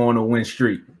or go on a win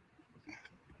streak?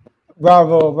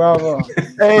 Bravo.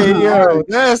 Hey, yo,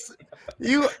 that's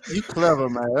you clever,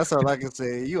 man. That's all I can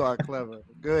say. You are clever.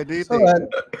 Good. Do you think?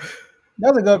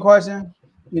 That's a good question,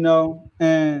 you know,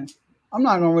 and I'm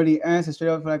not gonna really answer straight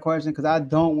up for that question because I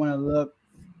don't want to look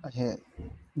ahead.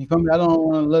 You feel me? I don't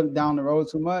want to look down the road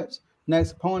too much.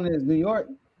 Next opponent is New York.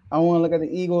 I want to look at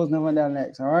the Eagles and run down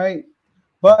next. All right,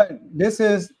 but this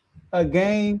is a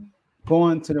game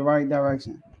going to the right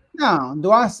direction. Now, do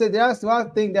I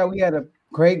think that we had a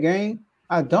great game?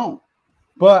 I don't.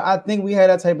 But I think we had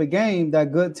that type of game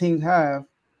that good teams have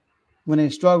when they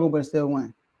struggle but still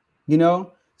win. You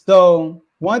know? So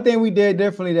one thing we did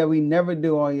differently that we never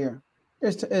do all year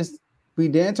is we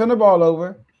didn't turn the ball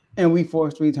over and we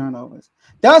forced 3 turnovers.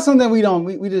 That's something we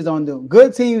just don't do.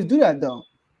 Good teams do that though.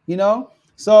 You know?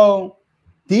 So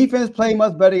defense played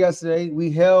much better yesterday. We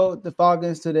held the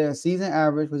Falcons to their season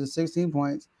average, which is 16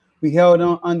 points. We held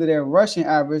them under their rushing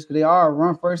average because they are a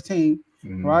run-first team,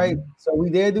 right? So we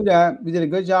did do that. We did a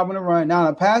good job on the run. Now, in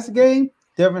the passing game,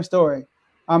 different story.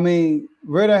 I mean,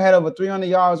 Ritter had over 300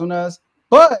 yards on us,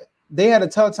 but they had a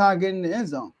tough time getting in the end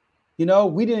zone. You know,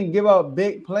 we didn't give up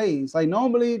big plays. Like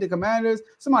normally, the Commanders,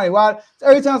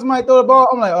 every time somebody throw the ball,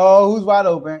 I'm like, oh, who's wide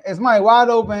open? And somebody wide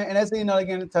open, and that's they're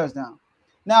getting a touchdown.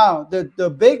 Now, the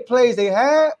big plays they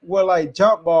had were like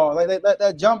jump ball, like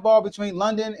that jump ball between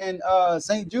London and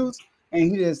St. Jude's,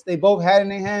 and they both had it in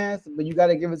their hands, but you got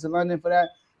to give it to London for that.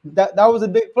 That was a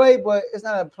big play, but it's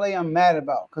not a play I'm mad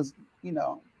about because, you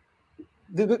know,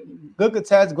 good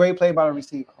contest, great play by the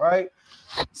receiver, right?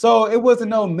 So it wasn't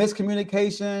no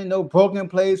miscommunication, no broken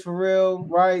plays for real,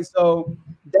 right? So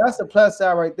that's the plus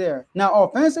side right there. Now,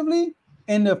 offensively,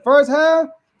 in the first half,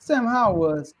 Sam Howell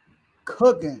was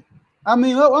cooking. I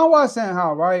mean, I watched Sam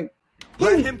Howell, right?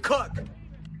 Let him cook.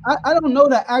 I don't know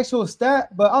the actual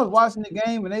stat, but I was watching the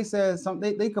game and they said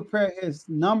something. They compared his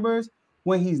numbers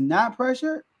when he's not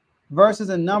pressured versus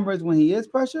the numbers when he is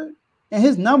pressured, and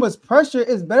his numbers pressure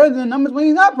is better than the numbers when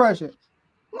he's not pressured.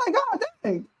 I'm like, God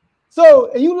dang.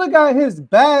 So and you look at his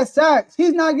bad sacks,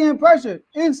 he's not getting pressured.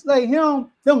 It's like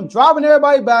him dropping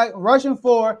everybody back, rushing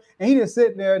forward, and he just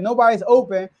sitting there. Nobody's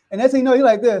open, and next thing you know, he's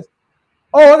like this.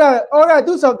 I gotta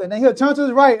do something. Then he'll turn to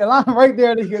his right, and line right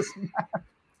there, and he gets smacked.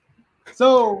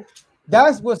 So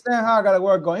that's what Sam Howell got to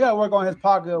work on. He got to work on his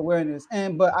pocket awareness.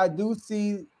 But I do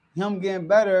see him getting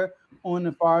better on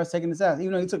the far as taking the sacks.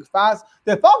 Even though he took 5,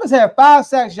 the Falcons had 5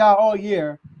 sacks y'all all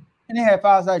year, and they had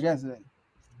 5 sacks yesterday.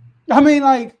 I mean,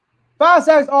 like 5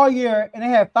 sacks all year, and they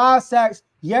had 5 sacks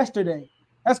yesterday.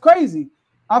 That's crazy.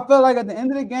 I felt like at the end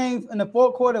of the game, in the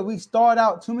fourth quarter, we started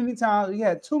out too many times. We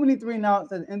had too many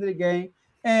 3-and-outs at the end of the game.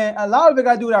 And a lot of it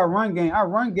got to do with our run game. Our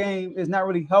run game is not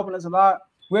really helping us a lot.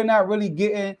 We're not really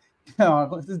getting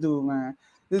this dude, man.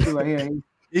 This dude right here.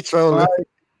 He trolling.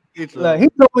 Like, he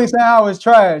told me Sam Howell was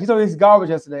trash. He told me he's garbage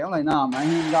yesterday. I'm like, nah, man,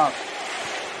 he ain't garbage.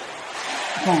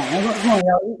 Come on,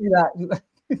 y'all. Relax.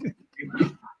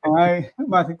 All right,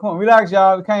 come on, relax,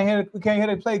 y'all. We can't hear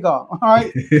the play call. All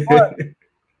right.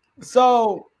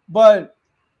 But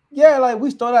yeah, like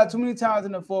we started out too many times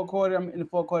in the fourth quarter.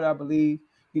 I believe,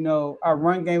 our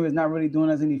run game is not really doing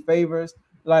us any favors.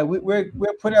 Like we're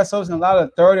putting ourselves in a lot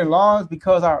of third and longs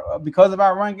because of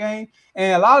our run game,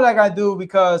 and a lot of that got to do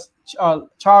because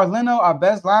Charles Leno, our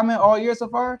best lineman all year so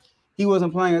far, he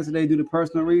wasn't playing yesterday due to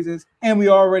personal reasons, and we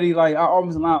already our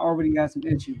offensive line already got some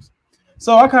issues.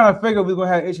 So I kind of figured we were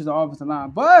gonna have issues on offensive line,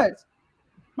 but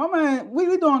my man,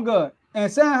 we doing good.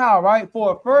 And Sam Howell, right,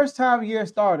 for a first time year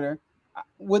starter,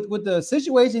 with the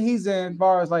situation he's in, as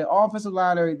far as like offensive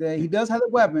line and everything, he does have the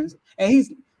weapons, and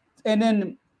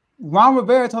then Ron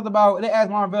Rivera talked about. They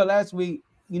asked Ron Rivera last week,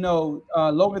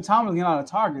 Logan Thomas getting a lot of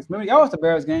targets. Remember, y'all watched the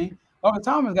Bears game. Logan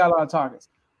Thomas got a lot of targets.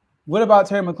 What about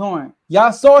Terry McLaurin?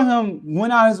 Y'all saw him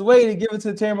went out his way to give it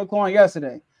to Terry McLaurin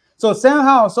yesterday. So Sam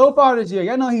Howell, so far this year,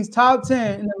 y'all know he's top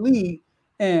 10 in the league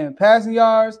in passing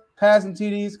yards, passing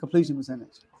TDs, completion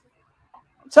percentage.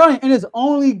 I'm telling you, and it's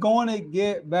only going to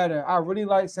get better. I really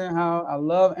like Sam Howell. I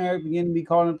love Eric Bieniemy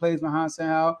calling plays behind Sam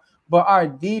Howell, but our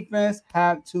defense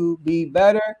have to be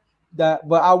better. But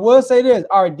I will say this: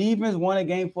 our defense won a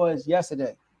game for us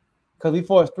yesterday because we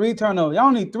forced 3 turnovers. Y'all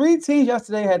only 3 teams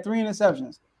yesterday had 3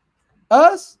 interceptions.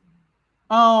 Us,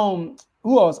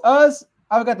 who else? Us.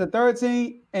 I got the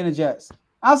 13 and the Jets.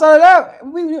 Outside of that,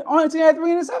 we only team had 3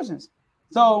 interceptions.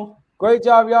 So great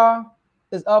job, y'all.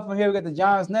 It's up from here. We got the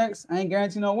Giants next. I ain't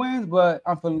guaranteeing no wins, but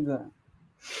I'm feeling good.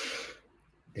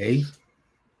 Dave?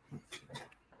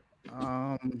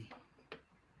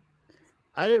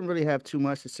 I didn't really have too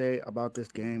much to say about this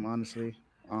game, honestly.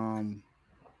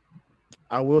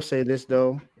 I will say this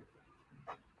though.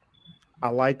 I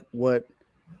like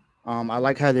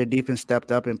how their defense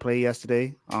stepped up and played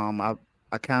yesterday.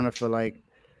 I kind of feel like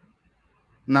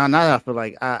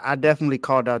I definitely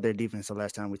called out their defense the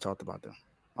last time we talked about them.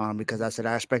 Because I said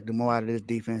I expected more out of this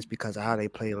defense because of how they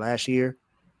played last year.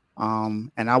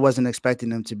 And I wasn't expecting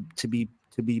them to be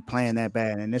playing that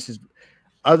bad. And this is,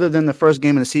 other than the first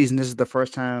game of the season, this is the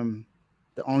first time,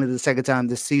 only the second time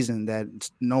this season that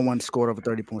no one scored over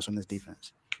 30 points on this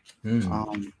defense.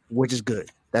 Which is good.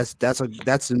 That's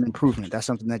an improvement. That's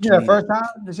something that you need. First time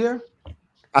this year?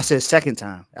 I said second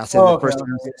time. I said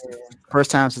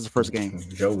first time since the first game.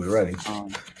 Joe was ready. I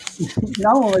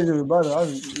won't raise your brother.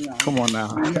 Come on now.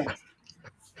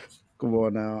 Come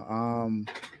on now.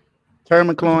 Terry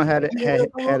McLaurin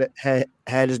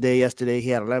had his day yesterday. He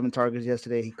had 11 targets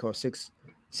yesterday. He caught six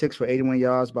for 81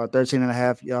 yards, about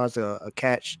 13.5 yards a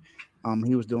catch.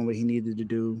 He was doing what he needed to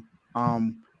do.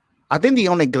 I think the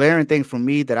only glaring thing for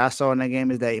me that I saw in that game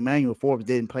is that Emmanuel Forbes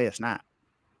didn't play a snap.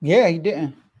 Yeah, he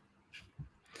didn't.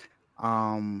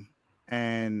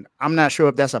 And I'm not sure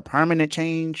if that's a permanent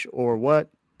change or what,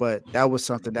 but that was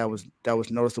something that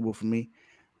was noticeable for me.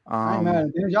 I ain't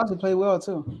mad. Dennis Johnson played well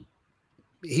too.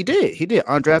 He did.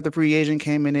 Undrafted free agent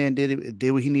came in there and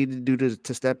did what he needed to do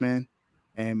to step in.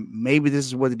 And maybe this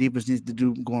is what the defense needs to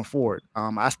do going forward.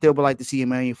 I still would like to see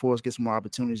Emmanuel Forbes get some more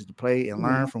opportunities to play and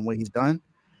learn from what he's done.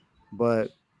 But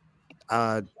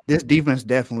this defense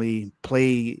definitely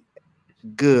played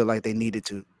good like they needed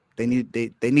to. They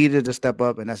needed to step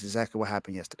up, and that's exactly what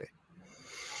happened yesterday.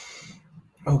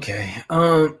 Okay.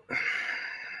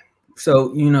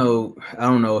 So, I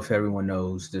don't know if everyone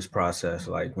knows this process.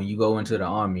 Like when you go into the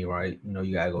Army, right,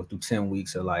 you got to go through 10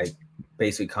 weeks of like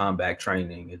basic combat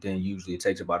training. And then usually it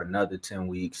takes about another 10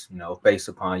 weeks, based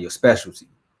upon your specialty.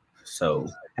 So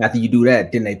after you do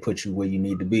that, then they put you where you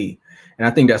need to be. And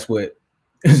I think that's what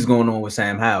is going on with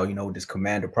Sam Howell, with this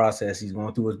commander process. He's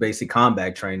going through his basic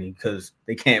combat training because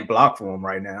they can't block for him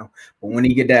right now. But when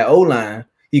he get that O-line,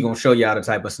 he's going to show y'all the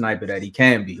type of sniper that he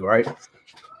can be, right?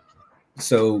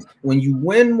 So when you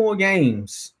win more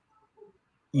games,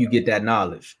 you get that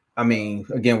knowledge. I mean,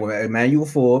 again, with Emmanuel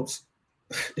Forbes,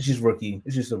 it's just rookie.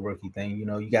 It's just a rookie thing.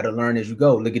 You got to learn as you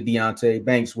go. Look at Deonte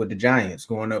Banks with the Giants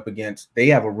going up against. They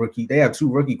have a rookie. They have 2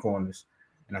 rookie corners,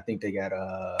 and I think they got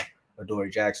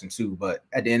Adoree Jackson too. But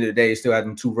at the end of the day, they still have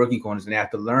them 2 rookie corners, and they have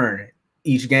to learn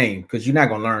each game because you're not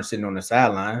gonna learn sitting on the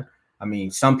sideline. I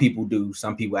mean, some people do.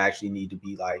 Some people actually need to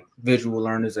be like visual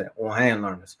learners and on-hand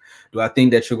learners. Do I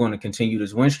think that you're going to continue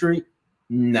this win streak?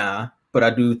 Nah, but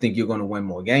I do think you're going to win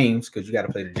more games because you got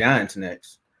to play the Giants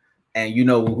next. And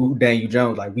who Daniel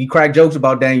Jones, like we crack jokes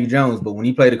about Daniel Jones, but when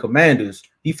he played the Commanders,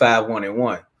 he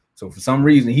 5-1-1. So for some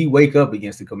reason, he wake up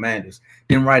against the Commanders.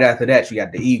 Then right after that, you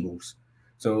got the Eagles.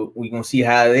 So we're going to see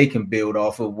how they can build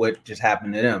off of what just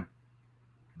happened to them.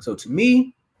 So to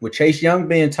me, with Chase Young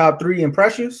being top 3 in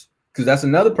pressures, because that's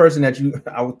another person that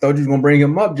I thought you was gonna bring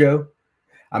him up, Joe.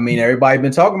 I mean, everybody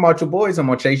been talking about your boys. I'm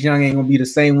on Chase Young ain't gonna be the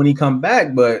same when he come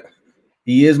back, but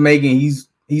he's making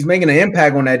an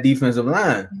impact on that defensive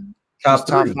line. Top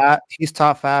 5. He's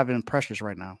top 5 in pressures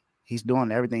right now. He's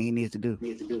doing everything he needs to do.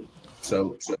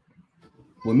 So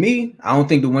with me, I don't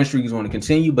think the win streak is going to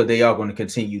continue, but they are going to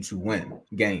continue to win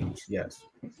games. Yes.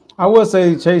 I will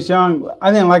say Chase Young,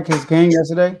 I didn't like his game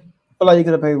yesterday. I feel like he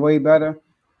could have played way better.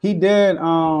 He did.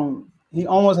 He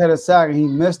almost had a sack and he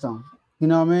missed him. You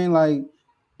know what I mean? Like,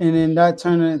 and then that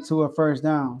turned it into a first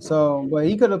down. So, but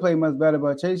he could have played much better.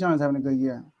 But Chase Young is having a good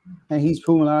year, and he's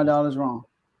proven a lot of dollars wrong.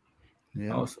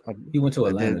 Yeah, also, he went to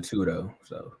Atlanta too, though.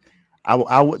 So, I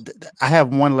have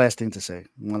one last thing to say.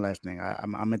 One last thing.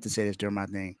 I meant to say this during my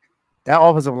thing. That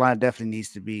offensive line definitely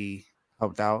needs to be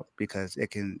helped out because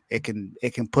it can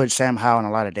put Sam Howell in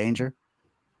a lot of danger.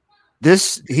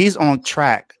 He's on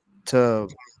track to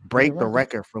break the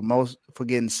record for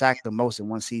getting sacked the most in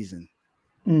one season.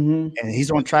 Mm-hmm. And he's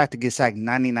on track to get sacked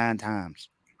 99 times.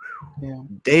 Yeah.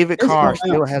 David Carr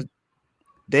still has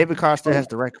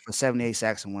the record for 78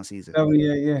 sacks in one season.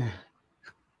 78, yeah.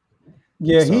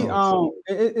 Yeah, it's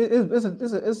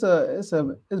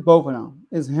both of them.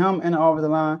 It's him and the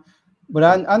offensive line.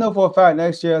 But I know for a fact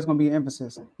next year it's gonna be an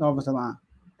emphasis on the offensive line.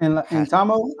 And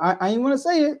Tomo, I ain't want to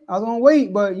say it. I was gonna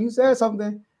wait, but you said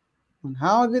something. On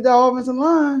how I get that offensive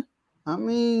line, I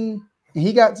mean,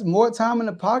 he got more time in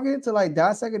the pocket to like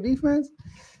dissect a defense.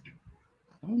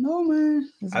 I don't know, man.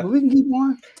 But we can keep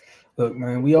on. Look,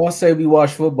 man, we all say we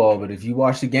watch football, but if you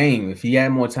watch the game, if he had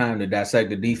more time to dissect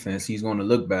the defense, he's going to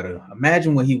look better.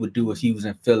 Imagine what he would do if he was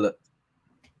in Philip.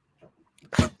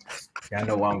 Y'all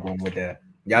know where I'm going with that.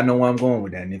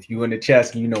 And if you in the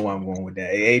chest, you know where I'm going with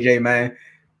that. Hey, AJ, man,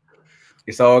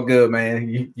 it's all good, man.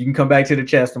 You can come back to the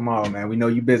chest tomorrow, man. We know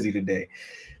you're busy today.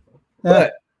 Yeah.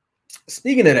 But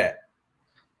speaking of that,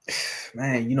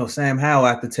 man, you know, Sam Howell,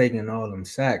 after taking all them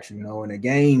sacks, you know, in a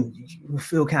game, you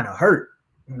feel kind of hurt.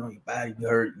 You know, your body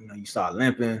hurt. You know, you start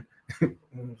limping.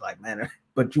 Like, man,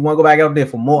 but you want to go back out there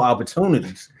for more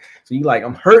opportunities. So you like,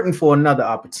 I'm hurting for another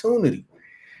opportunity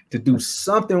to do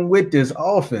something with this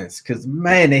offense because,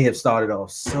 man, they have started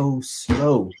off so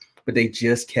slow, but they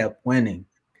just kept winning.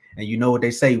 And you know what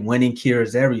they say, winning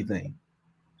cures everything.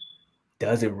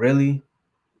 Does it really?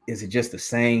 Is it just the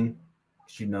same?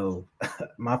 You know,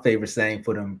 my favorite saying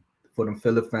for them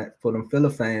Philly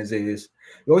fans is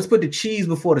you always put the cheese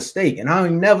before the steak. And I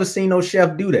ain't never seen no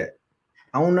chef do that.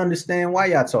 I don't understand why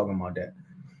y'all talking about that.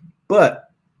 But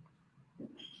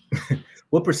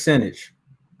what percentage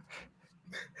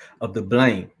of the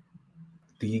blame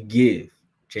do you give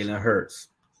Jalen Hurts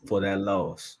for that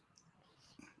loss?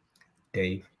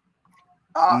 Dave.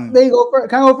 There you go first.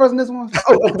 Can I go first in this one?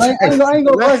 I ain't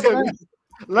go first.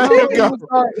 Let him go.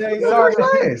 Sorry.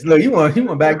 Look, you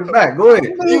want back to back. Go ahead.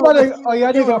 He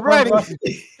was ready.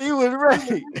 He was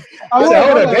ready. Hold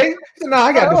on, Dave. No,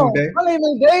 I got this one, Dave. My name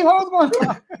is Dave. What's going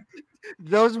on?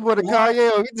 Those were the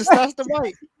Kanye. He just touched the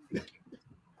mic.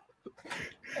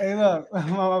 Hey, look,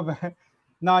 my bad.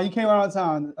 Nah, you came right on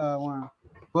time, Warren.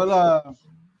 But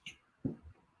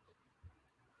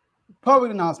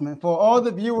public announcement for all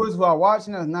the viewers who are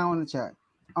watching us now in the chat.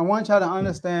 I want y'all to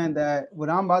understand that what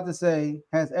I'm about to say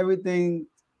has everything.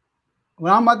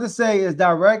 What I'm about to say is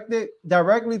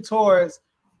directly towards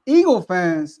Eagle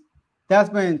fans that's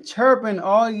been chirping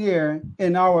all year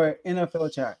in our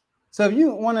NFL chat. So if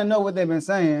you want to know what they've been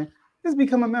saying, just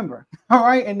become a member, all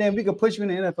right? And then we can put you in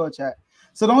the NFL chat.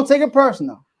 So don't take it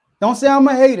personal. Don't say I'm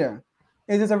a hater.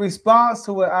 It's just a response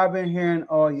to what I've been hearing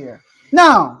all year.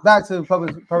 Now, back to the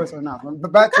purpose announcement.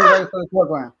 But back to the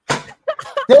program.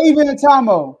 Dave and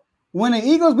Tomo, when the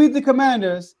Eagles beat the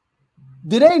Commanders,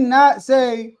 did they not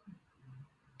say,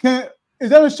 is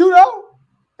that a shootout?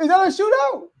 Is that a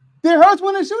shootout? Did Hurts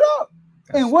win a shootout?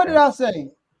 And what did I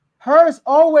say? Hurts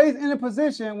always in a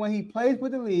position when he plays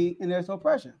with the league and there's no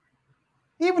pressure.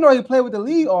 Even though he played with the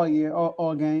league all year,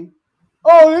 all game.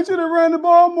 Oh, they should have ran the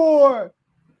ball more.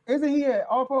 Isn't he an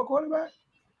all-pro quarterback?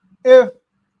 If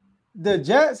the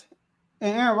Jets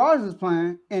and Aaron Rodgers is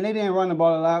playing and they didn't run the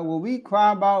ball a lot, will we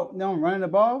cry about them running the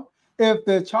ball? If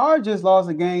the Chargers lost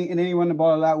a game and they didn't run the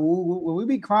ball a lot, will we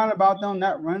be crying about them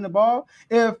not running the ball?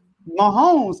 If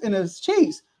Mahomes and the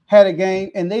Chiefs had a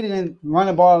game and they didn't run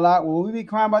the ball a lot, will we be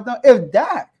crying about them? If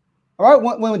Dak, all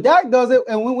right, when Dak does it,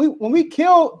 and when we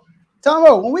killed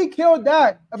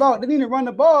Dak about they need to run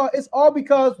the ball, it's all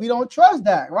because we don't trust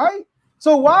Dak, right?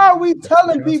 So why are we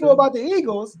telling people about the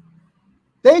Eagles?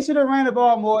 They should have ran the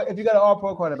ball more if you got an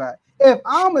all-pro quarterback. If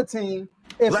I'm a team,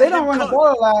 if they don't run the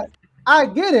ball a lot, I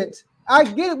get it. I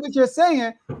get what you're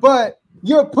saying, but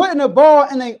you're putting the ball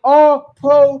in an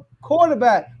all-pro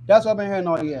quarterback. That's what I've been hearing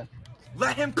all year.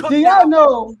 Let him cook. Do y'all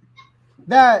know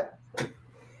that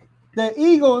the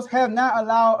Eagles have not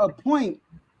allowed a point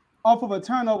off of a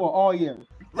turnover all year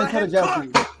until the Jets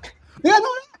game? Do y'all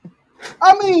know that?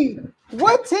 I mean,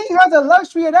 what team has the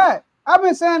luxury of that? I've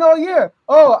been saying all year,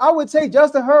 oh, I would take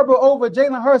Justin Herbert over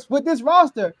Jalen Hurts with this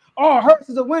roster. Oh, Hurts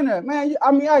is a winner. Man,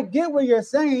 I mean, I get what you're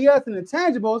saying. He has some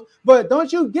intangibles, but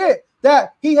don't you get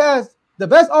that he has the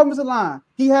best offensive line?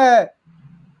 He had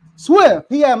Swift.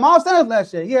 He had Miles Sanders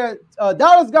last year. He had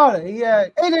Dallas Goedert. He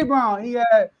had A.J. Brown. He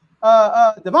had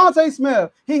Devontae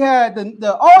Smith. He had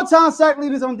the all-time sack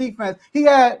leaders on defense. He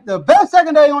had the best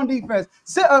secondary on defense.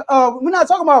 We're not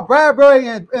talking about Bradbury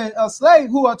and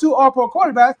Slade, who are two all-pro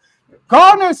quarterbacks.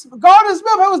 Gardner Smith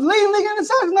was leading league in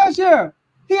interceptions last year.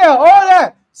 He had all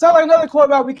that. Sound like another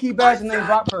quarterback we keep bashing named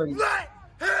Brock Purdy.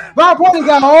 Brock Purdy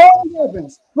got all the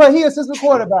weapons, but he assistant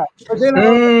quarterback.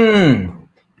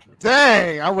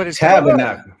 Dang, I would have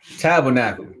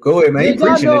Tabernacle. Go ahead, man. You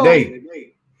preaching today.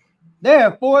 They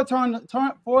had four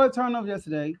turnovers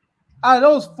yesterday. Out of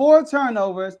those 4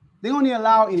 turnovers, they only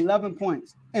allowed 11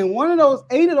 points. And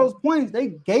 8 of those points, they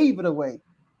gave it away.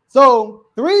 So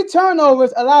 3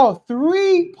 turnovers allowed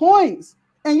 3 points.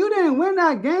 And you didn't win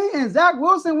that game, and Zach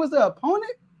Wilson was the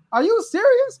opponent? Are you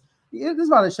serious? This is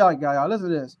about to shock y'all. Listen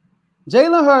to this.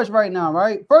 Jalen Hurts right now,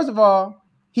 right? First of all,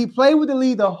 he played with the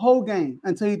lead the whole game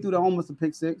until he threw almost a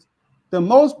pick six. The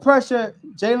most pressure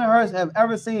Jalen Hurts have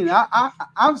ever seen,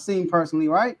 I've seen personally,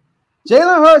 right?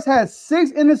 Jalen Hurts had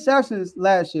 6 interceptions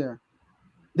last year.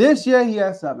 This year, he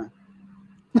has 7.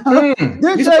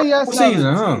 This year, he has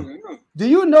 7. Do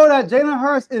you know that Jalen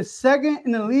Hurts is second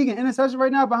in the league in interception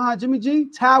right now behind Jimmy G,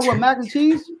 tied with Mac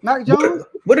Jones?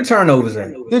 What the turnovers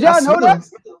at? Did y'all know that?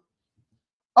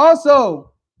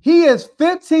 Also, he is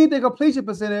 15th in completion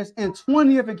percentage and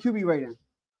 20th in QB rating.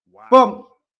 Wow. But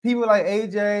people like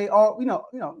AJ, all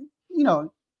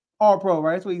all pro,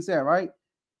 right? That's what he said, right?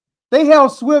 They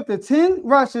held Swift to 10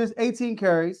 rushes, 18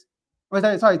 carries.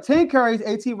 10 carries,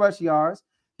 18 rush yards.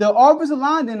 The offensive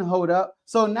line didn't hold up.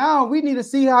 So now we need to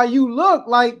see how you look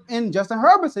like in Justin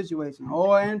Herbert's situation,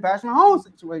 or in Patrick Mahomes'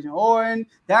 situation, or in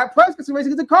Dak Prescott's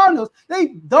situation against the Cardinals. They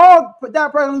put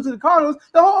Dak Prescott to the Cardinals.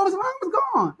 The whole offensive line was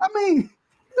gone. I mean,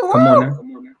 come on now.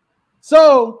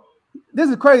 So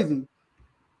this is crazy.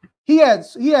 He had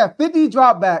 50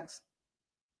 dropbacks.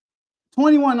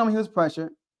 21 of them he was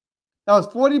pressured. That was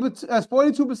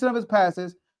 42% of his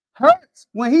passes. Hurts,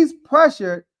 when he's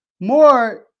pressured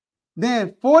more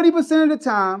than 40% of the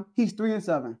time, he's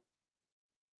 3-7.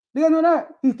 You guys know that?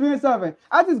 He's 3-7.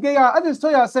 I just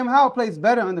told y'all Sam Howell plays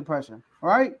better under pressure. All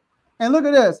right? And look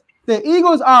at this. The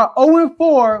Eagles are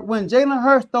 0-4 when Jalen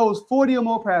Hurts throws 40 or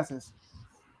more passes.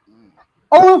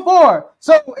 0-4.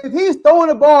 So if he's throwing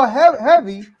the ball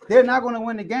heavy, they're not going to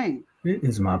win the game. It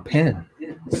is my pen.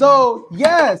 So,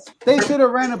 yes, they should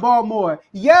have ran the ball more.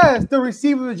 Yes, the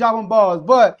receivers are dropping balls.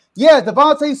 But, yes,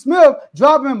 Devontae Smith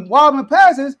dropping wobbling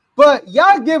passes. But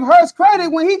y'all give Hurts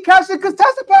credit when he catches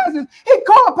contested passes. He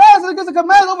caught passes against the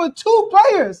Commanders over 2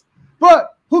 players.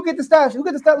 But who get the stat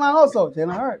line also?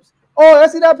 Jalen Hurts. Oh,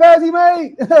 let's see that pass he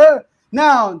made.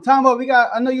 Now, Tom,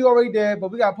 I know you already did,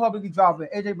 but we got publicly drop it.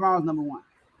 A.J. Brown's number 1.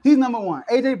 He's number 1.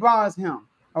 A.J. Brown is him.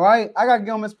 All right? I got to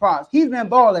give him his props. He's been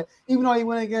balling, even though he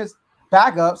went against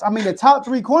backups. I mean, the top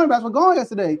 3 cornerbacks were gone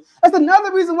yesterday. That's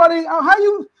another reason why how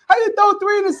you throw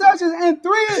 3 interceptions and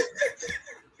 3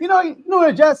 You know what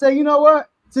the Jets say, you know what?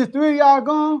 Since 3 of y'all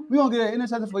gone, we're going to get an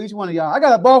interception for each one of y'all. I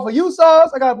got a ball for you,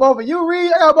 Sauce. I got a ball for you,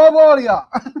 Reed. I got a ball for all of y'all.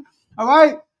 All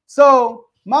right? So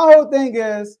my whole thing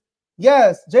is,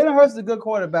 yes, Jalen Hurts is a good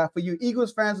quarterback. For you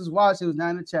Eagles fans who's watching, who's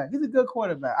not in the chat, he's a good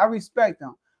quarterback. I respect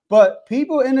him. But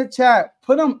people in the chat,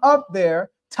 put him up there,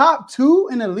 top 2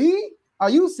 in the league? Are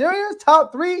you serious?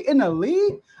 Top 3 in the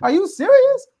league? Are you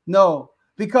serious? No,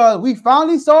 because we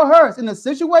finally saw Hurts in a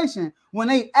situation when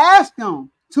they asked him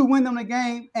to win them the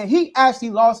game, and he actually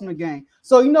lost them the game.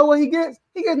 So you know what he gets?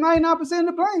 He gets 99% of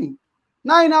the blame.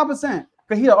 99%.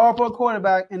 Because he's an all-pro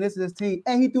quarterback, and this is his team.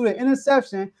 And he threw the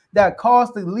interception that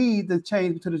caused the lead to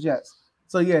change to the Jets.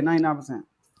 So, yeah, 99%.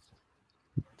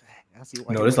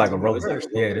 No, it's like a roller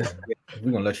coaster. Yeah,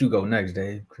 we're going to let you go next,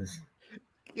 Dave.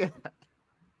 Yeah.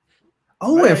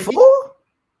 0-4?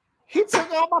 He took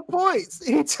all my points.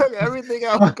 He took everything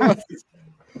out.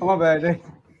 Oh, my bad, Dave.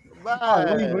 But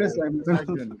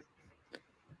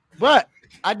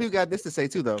I do got this to say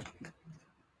too, though.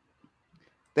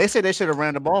 They said they should have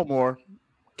ran the ball more.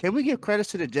 Can we give credit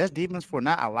to the Jets defense for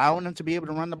not allowing them to be able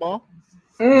to run the ball?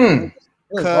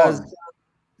 Because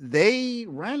they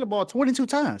ran the ball 22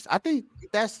 times. I think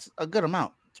that's a good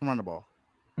amount. to run the ball.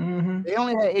 Mm-hmm. They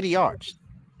only had 80 yards.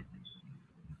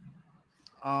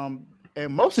 And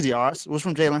most of the yards was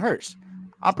from Jalen Hurts.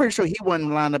 I'm pretty sure he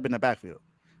wasn't lined up in the backfield.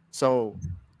 So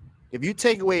if you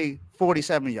take away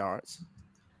 47 yards,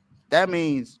 that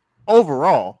means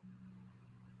overall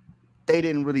they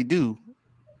didn't really do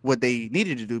what they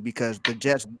needed to do because the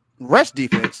Jets' rush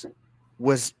defense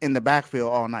was in the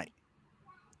backfield all night.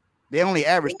 They only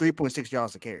averaged 3.6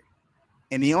 yards a carry.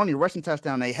 And the only rushing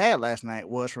touchdown they had last night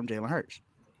was from Jalen Hurts.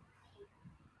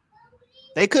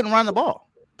 They couldn't run the ball.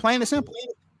 Plain and simple.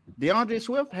 DeAndre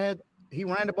Swift he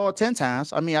ran the ball 10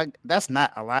 times. I mean, that's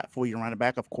not a lot for you running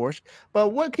back, of course.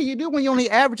 But what can you do when you're only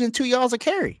averaging 2 yards a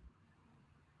carry?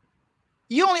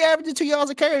 You only averaging 2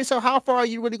 yards a carry, so how far are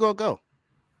you really going to go?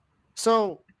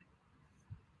 So,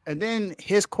 and then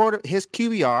his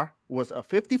QBR was a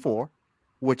 54,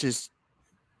 which is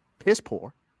piss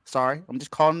poor. Sorry, I'm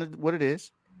just calling it what it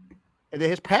is. And then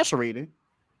his passer rating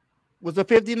was a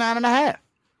 59.5,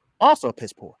 also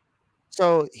piss poor.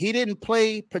 So he didn't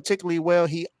play particularly well.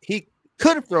 He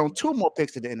could have thrown 2 more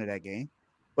picks at the end of that game,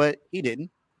 but he didn't.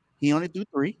 He only threw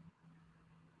 3.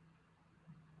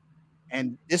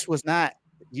 And this was not.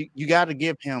 You got to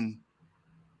give him.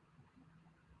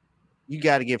 You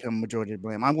got to give him majority of the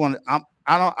blame. I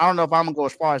don't know if I'm gonna go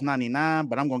as far as 99,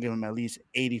 but I'm gonna give him at least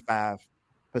 85%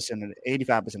 of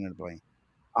the blame.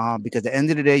 Because at the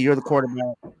end of the day, you're the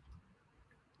quarterback.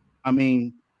 I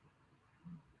mean,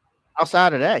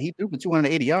 outside of that, he threw for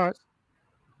 280 yards.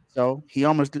 So he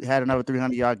almost had another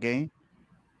 300-yard game.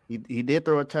 He did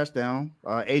throw a touchdown.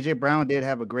 A.J. Brown did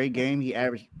have a great game. He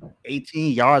averaged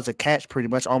 18 yards a catch, pretty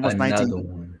much, almost Another 19.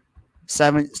 one.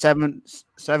 Seven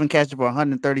catches for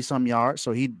 130 some yards.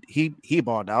 So he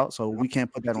balled out. So we can't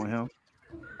put that on him.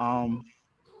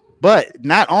 But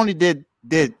not only did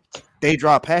they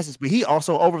draw passes, but he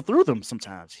also overthrew them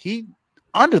sometimes. He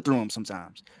underthrew them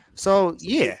sometimes. So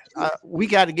yeah, we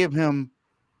got to give him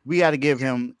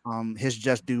his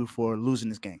just due for losing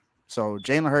this game. So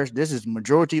Jalen Hurts, this is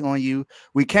majority on you.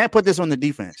 We can't put this on the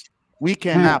defense. We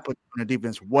cannot put it on the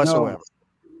defense whatsoever.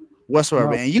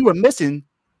 No. And you were missing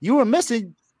 2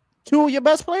 of your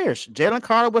best players. Jalen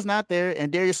Carter was not there,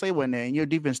 and Darius Slay wasn't there, and your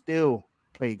defense still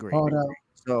played great.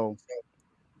 So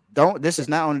this is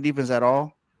not on the defense at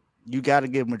all. You got to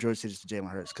give majority to Jalen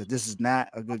Hurts because this is not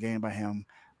a good game by him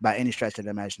by any stretch of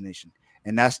the imagination.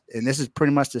 And this is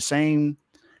pretty much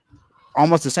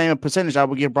almost the same percentage I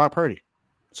would give Brock Purdy.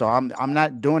 So I'm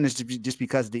not doing this just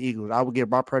because of the Eagles. I would give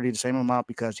Brock Purdy the same amount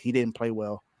because he didn't play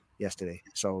well yesterday.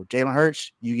 So Jalen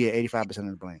Hurts, you get 85% of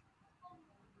the blame.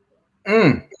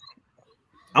 I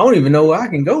don't even know where I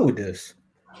can go with this.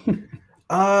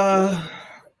 I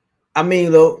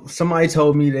mean, though, somebody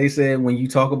told me, they said when you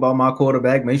talk about my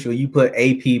quarterback, make sure you put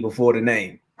AP before the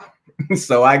name.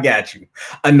 So I got you.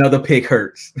 Another pick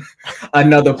hurts.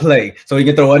 Another play. So he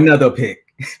can throw another pick.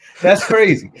 That's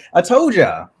crazy. I told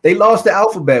y'all they lost the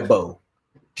alphabet bowl.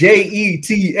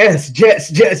 Jets,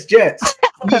 Jets.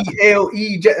 ELE.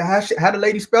 How the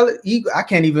lady spell it? Eagle. I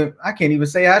can't even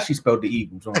say how she spelled the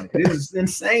Eagles on it. This is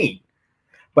insane.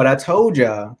 But I told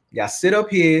y'all sit up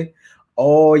here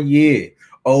all year.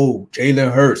 Oh,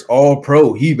 Jalen Hurts, all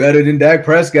pro. He better than Dak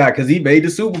Prescott because he made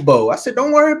the Super Bowl. I said,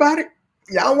 don't worry about it.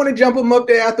 Y'all want to jump him up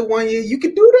there after 1 year? You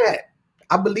can do that.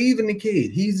 I believe in the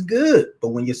kid. He's good. But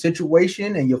when your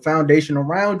situation and your foundation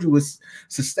around you is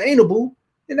sustainable,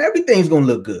 then everything's going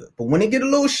to look good. But when it get a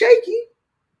little shaky,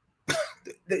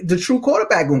 the true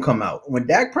quarterback going to come out. When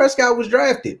Dak Prescott was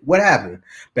drafted, what happened?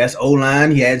 Best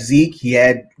O-line. He had Zeke. He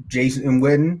had Jason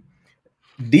Witten.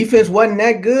 Defense wasn't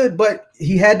that good, but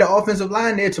he had the offensive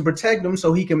line there to protect him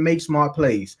so he can make smart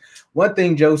plays. One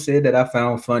thing Joe said that I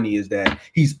found funny is that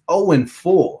he's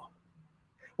 0-4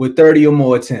 with 30 or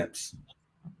more attempts.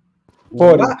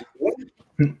 40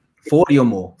 or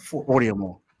more.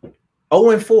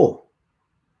 0-4.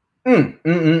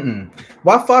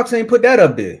 Why Fox ain't put that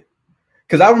up there?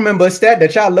 Because I remember a stat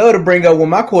that y'all love to bring up when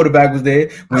my quarterback was there.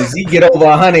 When Zeke get over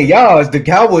 100 yards, the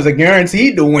Cowboys are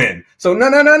guaranteed to win. So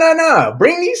no.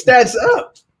 Bring these stats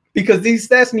up because these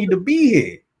stats need to be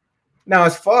here. Now,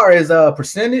 as far as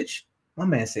percentage, my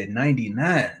man said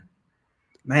 99.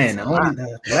 Man,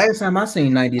 the last time I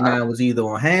seen 99 was either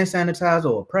on hand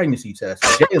sanitizer or a pregnancy test.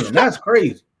 Jalen, that's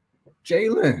crazy.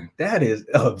 Jalen, that is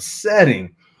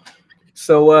upsetting.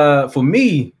 So for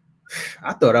me,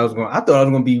 I thought I was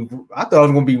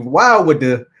gonna be wild with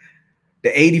the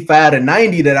 85 to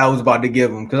 90 that I was about to give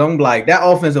him, because I'm like, that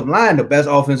offensive line, the best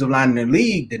offensive line in the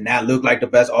league, did not look like the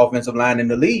best offensive line in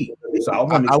the league. So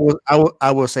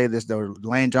I will say this though,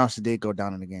 Lane Johnson did go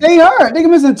down in the game. They hurt. They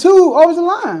missing 2 offensive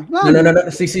line. No.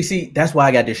 See. That's why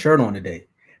I got this shirt on today,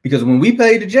 because when we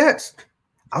played the Jets,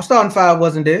 Our starting five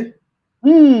wasn't there.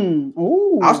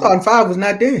 Ooh. Our starting five was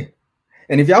not there.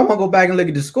 And if y'all want to go back and look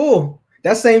at the score,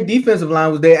 that same defensive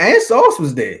line was there, and Sauce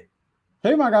was there.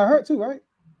 Trayvon got hurt too, right?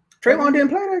 Trayvon didn't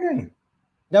play that game.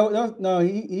 No,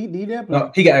 he didn't play.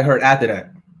 No, he got hurt after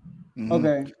that. Mhm.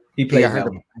 Okay. He played that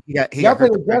one. He got Y'all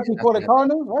hurt played the Jets before the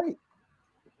Cardinals, right?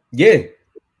 Yeah.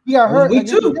 He got hurt Week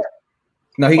 2.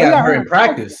 No, he got hurt in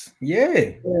practice. Yeah.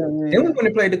 Then we went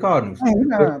and played the Cardinals. Man, he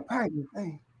got hurt in practice.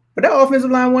 Dang. But that offensive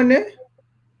line wasn't there.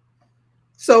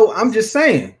 So I'm just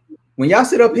saying, when y'all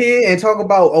sit up here and talk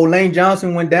about Lane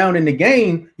Johnson went down in the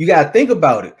game, you gotta think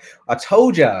about it. I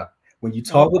told y'all, when you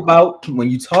talk about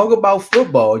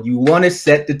football, you want to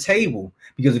set the table,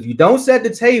 because if you don't set the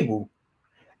table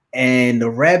and the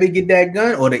rabbit get that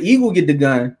gun or the eagle get the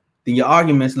gun, then your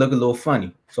arguments look a little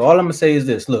funny. So all I'm gonna say is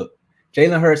this: look,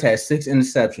 Jalen Hurts had 6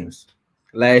 interceptions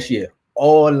last year,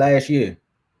 all last year.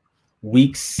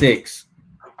 Week 6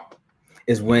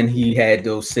 is when he had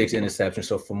those 6 interceptions.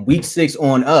 So from week 6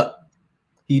 on up,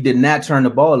 he did not turn the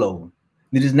ball over.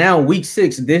 It is now week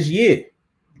 6 this year.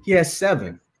 He has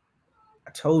 7.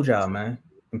 I told y'all, man.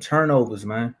 Them turnovers,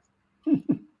 man.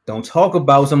 Don't talk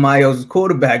about somebody else's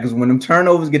quarterback, because when them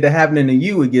turnovers get to happening to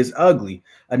you, it gets ugly.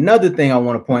 Another thing I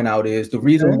want to point out is the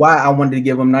reason why I wanted to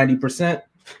give him 90%.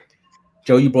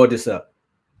 Joe, you brought this up.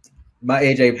 My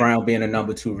A.J. Brown being a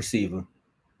number 2 receiver.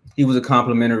 He was a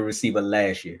complimentary receiver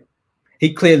last year.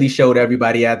 He clearly showed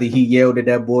everybody after he yelled at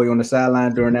that boy on the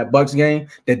sideline during that Bucs game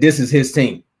that this is his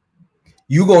team.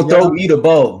 You gonna throw me the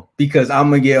ball because I'm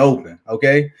gonna get open,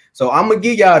 okay? So I'm gonna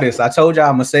give y'all this. I told y'all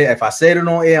I'm gonna say, if I said it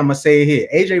on air, I'm gonna say it here.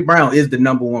 AJ Brown is the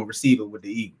number 1 receiver with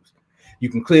the Eagles. You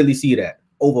can clearly see that.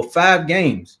 Over 5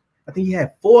 games, I think he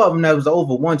had 4 of them that was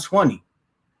over 120.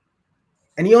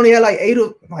 And he only had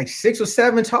like 6 or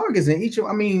 7 targets in each of,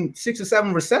 6 or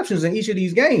 7 receptions in each of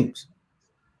these games.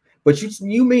 But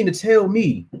you mean to tell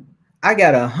me I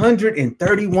got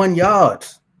 131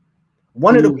 yards?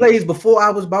 One of the plays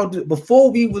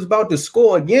before we was about to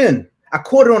score again, I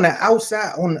caught it on the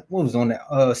outside on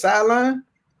the sideline.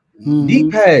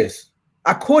 Deep pass.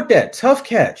 I caught that tough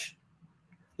catch.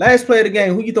 Last play of the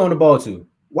game, who you throwing the ball to?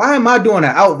 Why am I doing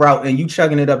an out route and you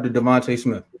chugging it up to Devontae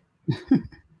Smith?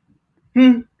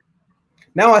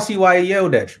 Now I see why he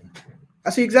yelled at you. I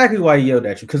see exactly why he yelled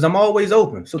at you, because I'm always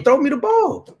open. So throw me the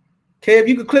ball. Kev,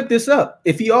 you could clip this up.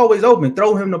 If he always open,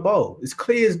 throw him the ball. It's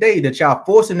clear as day that y'all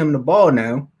forcing him the ball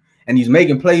now, and he's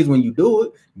making plays when you do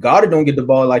it. Goddard don't get the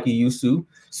ball like he used to.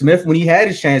 Smith, when he had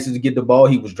his chances to get the ball,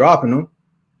 he was dropping them.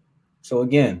 So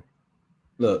again,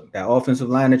 look, that offensive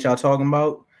line that y'all talking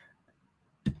about,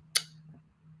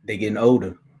 they getting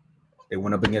older. They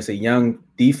went up against a young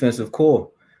defensive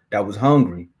core that was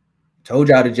hungry. Told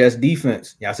y'all the Jets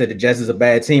defense. Y'all said the Jets is a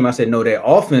bad team. I said, no, their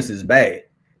offense is bad.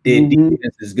 Their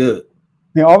defense is good.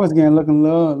 They're always looking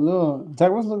a little.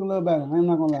 Zach Wilson looking a little better. I'm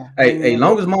not gonna lie. Hey,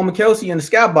 long as Mama Kelsey in the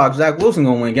scout box, Zach Wilson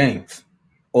gonna win games,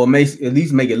 or at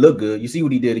least make it look good. You see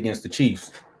what he did against the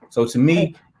Chiefs. So to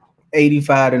me,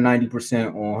 85 to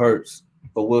 90% on Hurts,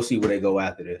 but we'll see where they go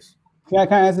after this. Can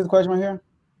I answer this question right here?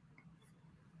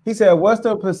 He said, "What's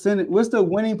the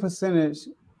winning percentage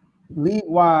league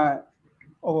wide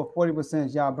over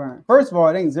 40% y'all burn?" First of all,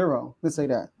 it ain't 0. Let's say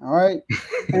that. All right,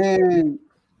 and.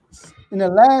 In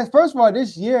the first of all,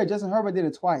 this year, Justin Herbert did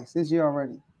it twice this year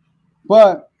already.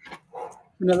 But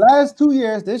in the last 2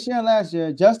 years, this year and last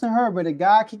year, Justin Herbert, the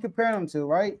guy I keep comparing him to,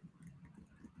 right?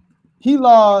 He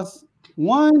lost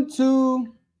 1,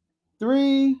 2,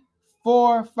 3,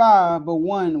 4, 5, but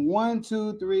won 1,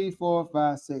 2, 3, 4,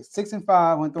 5, 6. 6 and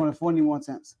 5 when throwing 41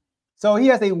 attempts. So he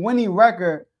has a winning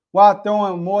record while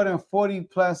throwing more than 40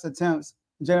 plus attempts.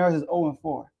 Jalen Hurts is 0 and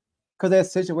 4 because their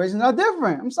situations are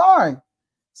different. I'm sorry.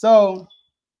 So,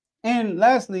 and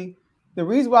lastly, the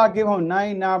reason why I give him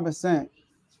 99%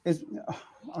 is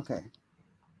okay.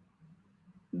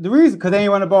 The reason, because they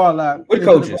ain't run the ball a lot. What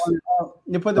coaches?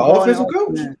 You put the ball offensive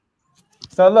coach.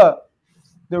 So look,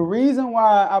 the reason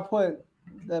why I put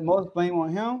the most blame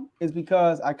on him is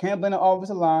because I can't blame the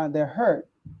offensive line. They're hurt.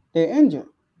 They're injured.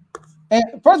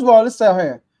 And first of all, let's say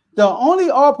here, the only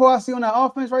All-Pro I see on that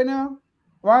offense right now,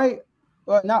 right?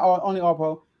 Well, not only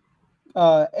All-Pro.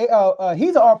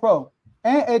 He's an All-Pro,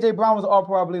 and AJ Brown was an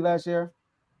All-Pro, I believe, last year.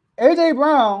 AJ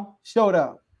Brown showed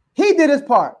up. He did his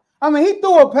part. He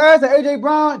threw a pass at AJ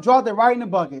Brown, dropped it right in the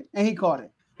bucket, and he caught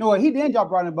it. No, he didn't drop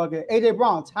right in the bucket. AJ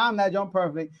Brown timed that jump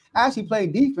perfect. Actually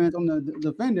played defense on the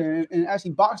defender and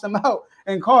actually boxed him out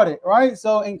and caught it, right?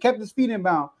 So, and kept his feet in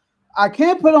bound. I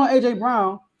can't put on AJ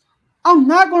Brown. I'm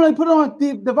not going to put on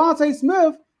Devontae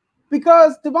Smith,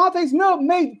 because Devontae Smith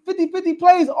made 50-50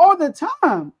 plays all the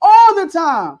time. All the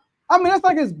time. That's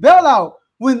like his bailout.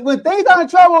 When things are in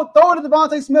trouble, throw it to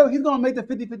Devontae Smith. He's gonna make the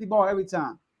 50-50 ball every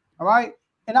time. All right.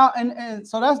 And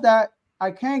so that's that. I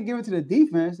can't give it to the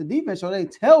defense. The defense showed their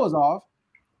tails off.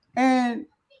 And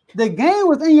the game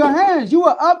was in your hands. You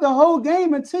were up the whole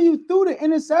game until you threw the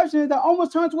interception that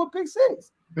almost turned to a pick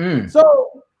six.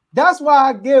 So that's why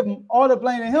I give all the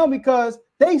blame to him, because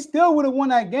they still would have won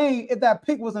that game if that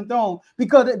pick wasn't thrown,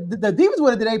 because the defense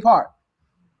would have did their part.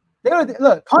 They would have,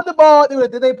 look, punt the ball, they would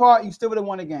have did their part, you still would have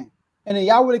won the game. And then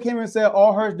y'all would have came here and said,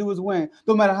 all Hurts do is win.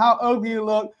 No matter how ugly it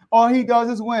look, all he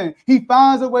does is win. He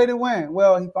finds a way to win.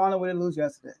 Well, he found a way to lose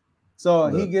yesterday. So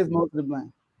he gets most of the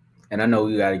blame. And I know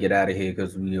we got to get out of here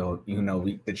because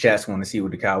the chats want to see what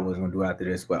the Cowboys going to do after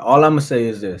this. But all I'm going to say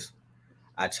is this.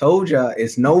 I told y'all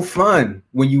it's no fun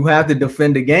when you have to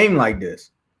defend a game like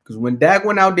this. Because when Dak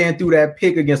went out there and threw that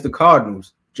pick against the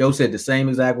Cardinals, Joe said the same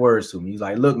exact words to me. He's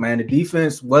like, look, man, the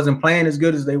defense wasn't playing as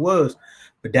good as they was.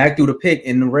 But Dak threw the pick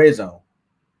in the red zone.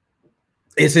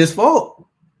 It's his fault.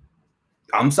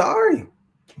 I'm sorry.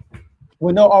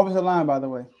 With no offensive line, by the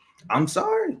way. I'm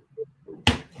sorry.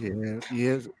 Yeah.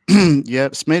 Yeah.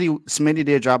 Smitty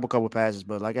did drop a couple passes,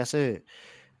 but like I said,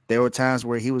 there were times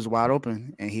where he was wide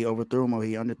open and he overthrew him or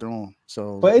he underthrew him.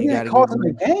 So, but it didn't cost him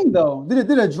the game, though. Did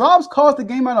the drops cost the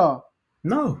game at all?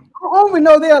 No. I don't even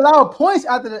know they allowed points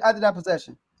after that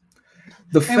possession.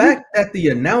 The fact that the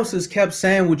announcers kept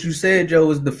saying what you said, Joe,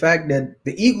 is the fact that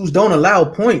the Eagles don't allow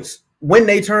points when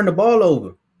they turn the ball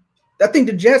over. I think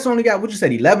the Jets only got,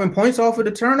 11 points off of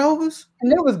the turnovers?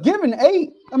 And they was given 8.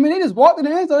 I mean, they just walked in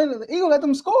the end zone. The Eagles let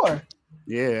them score.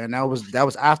 Yeah, and that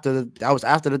was after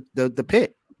the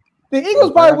pick. The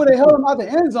Eagles probably would have held them out the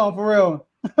end zone for real.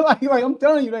 like I'm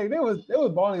telling you, they was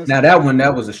balling. Now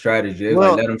that was a strategy. They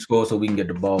let them score so we can get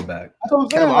the ball back. That's what I'm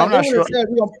saying. I'm not sure.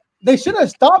 They should have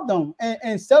stopped them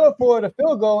and settled for the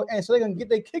field goal, and so they can get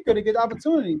their kicker to get the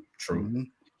opportunity. True.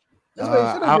 That's what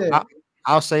they should have did.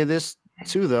 I'll say this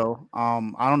too, though.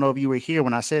 I don't know if you were here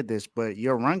when I said this, but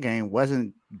your run game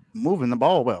wasn't moving the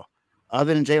ball well.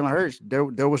 Other than Jalen Hurts,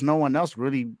 there was no one else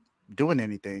really doing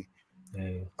anything.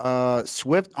 Yeah.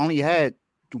 Swift only had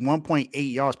 1.8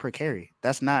 yards per carry.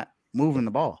 That's not moving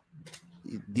the ball.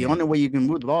 The only way you can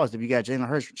move the ball is if you got Jalen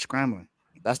Hurts scrambling.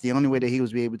 That's the only way that he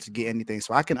was be able to get anything.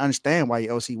 So I can understand why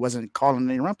your OC wasn't calling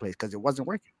any run plays, because it wasn't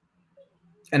working.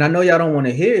 And I know y'all don't want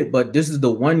to hear it, but this is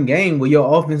the one game where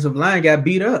your offensive line got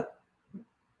beat up.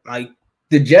 Like,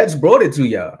 the Jets brought it to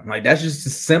y'all. Like, that's just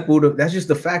simple. That's just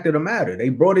the fact of the matter. They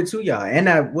brought it to y'all. And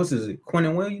that,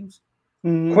 Quentin Williams?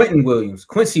 Mm-hmm.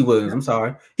 Quincy Williams, I'm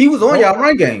sorry. He was on y'all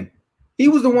run game. He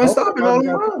was the one stopping all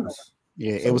the runs.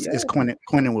 Yeah, it's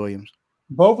Quentin Williams.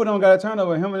 Both of them got a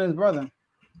turnover, him and his brother.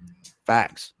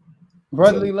 Facts.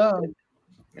 Brotherly love.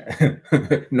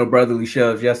 No brotherly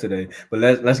shoves yesterday. But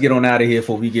let's get on out of here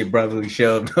before we get brotherly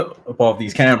shoved up off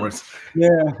these cameras.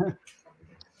 Yeah.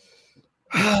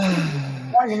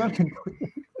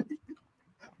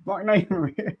 Mark, not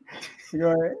even here.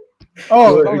 Go ahead.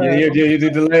 Oh, you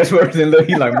did the last words and look,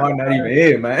 he's like, Mark not even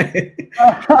here, man.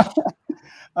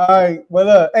 All right.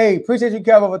 Well, hey, appreciate you,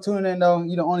 Kev, for tuning in, though.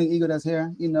 You're the only Eagle that's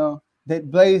here. You know,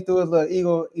 that blazed through his little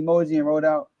eagle emoji and wrote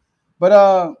out.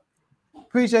 But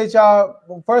appreciate y'all.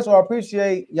 Well, first of all,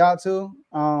 appreciate y'all too.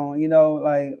 You know,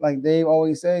 like Dave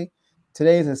always say,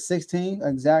 today is the 16th,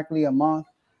 exactly a month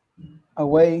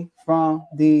away from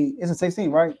it's the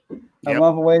 16th, right? A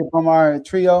month away from our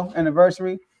trio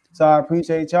anniversary. So I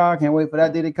appreciate y'all. Can't wait for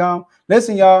that day to come.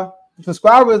 Listen, y'all,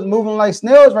 subscribers moving like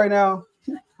snails right now.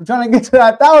 I'm trying to get to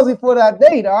that 1,000 for that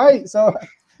date. All right. So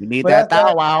you need that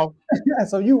thou wow.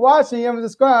 So you watching, you haven't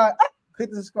subscribed,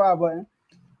 click the subscribe button.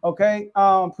 Okay.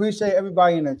 Appreciate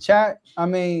everybody in the chat. I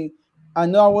mean, I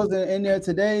know I wasn't in there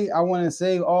today. I want to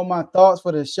save all my thoughts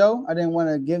for the show. I didn't want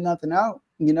to give nothing out,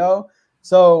 you know.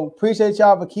 So appreciate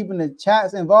y'all for keeping the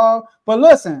chats involved. But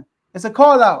listen, it's a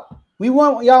call out. We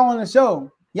want y'all on the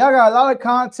show. Y'all got a lot of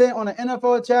content on the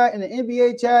NFL chat, in the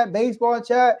NBA chat, baseball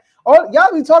chat.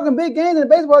 Y'all be talking big games in the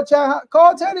baseball chat.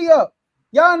 Call Teddy up.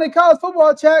 Y'all in the college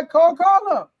football chat, call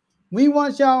up. We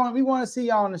want y'all. We want to see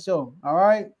y'all on the show. All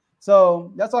right.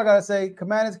 So that's all I gotta say.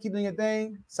 Commanders, keep doing your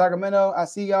thing. Sacramento, I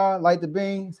see y'all. Light the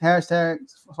beam. Hashtag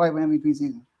fight for MVP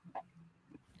season.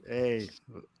 Hey,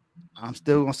 I'm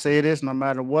still gonna say this no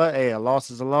matter what. Hey, a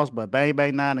loss is a loss, but bang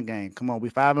bang 9 a game. Come on, we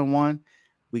 5-1.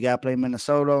 We gotta play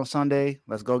Minnesota on Sunday.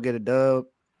 Let's go get a dub.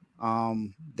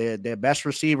 Their best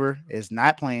receiver is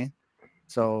not playing.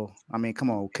 So I mean, come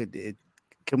on, can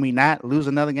we not lose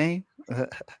another game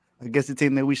against the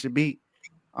team that we should beat?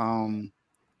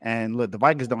 And look, the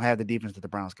Vikings don't have the defense that the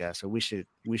Browns got, so we should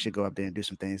go up there and do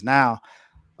some things. Now,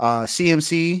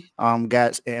 CMC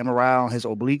got an MRI on his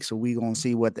oblique, so we gonna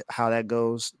see how that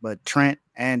goes. But Trent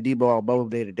and Debo are both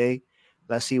day to day.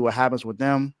 Let's see what happens with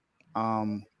them.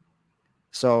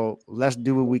 So let's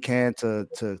do what we can to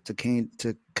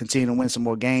continue to win some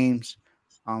more games,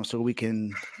 so we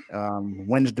can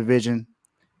win this division.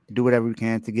 Do whatever we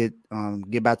can to get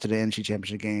back to the NFC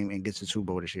Championship game and get to the Super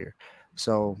Bowl this year.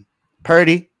 So,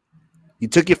 Purdy, you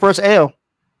took your first L.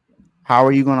 How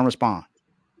are you going to respond?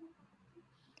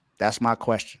 That's my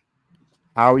question.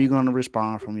 How are you going to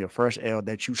respond from your first L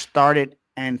that you started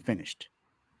and finished?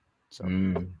 So,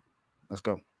 let's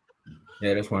go.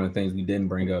 Yeah, that's one of the things we didn't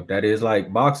bring up. That is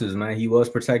like boxes, man. He was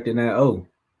protecting that O.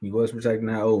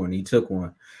 And he took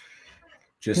one.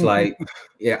 Just like,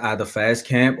 yeah, either Fast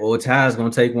Camp or Ty's gonna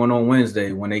take one on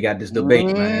Wednesday when they got this debate,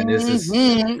 man. This is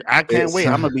I can't wait.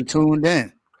 I'm gonna be tuned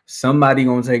in. Somebody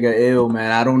gonna take a L,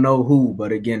 man. I don't know who,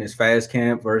 but again, it's Fast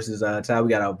Camp versus Ty. We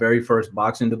got our very first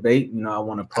boxing debate. You know, I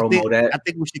want to promo that. I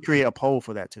think we should create a poll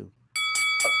for that too.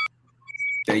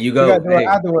 There you go. Hey.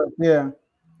 Afterwards, yeah.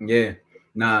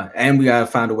 Nah, and we gotta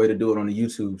find a way to do it on the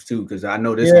YouTubes too, because I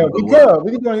know this. Yeah, we can do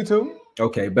it on YouTube.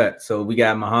 Okay, bet. So we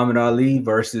got Muhammad Ali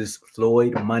versus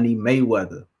Floyd Money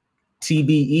Mayweather.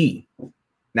 TBE.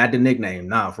 Not the nickname.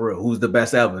 Nah, for real. Who's the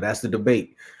best ever? That's the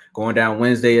debate. Going down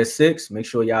Wednesday at 6. Make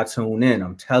sure y'all tune in.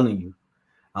 I'm telling you.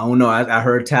 I don't know. I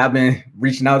heard Ty been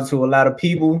reaching out to a lot of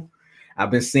people.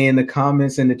 I've been seeing the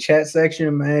comments in the chat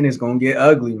section, man. It's gonna get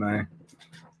ugly, man.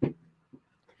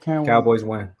 Cowboys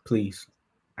win, please.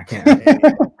 I can't.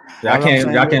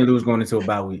 Y'all can't lose going into a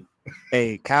bye week.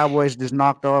 Hey, Cowboys just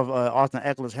knocked off Austin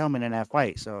Eckler's helmet in that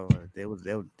fight, so it was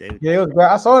it was great.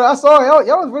 I saw it.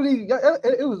 Y'all was really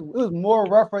it was more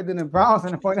rougher than the Browns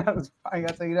in the point out this fight.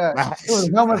 I tell you that. It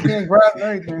was helmets being grabbed and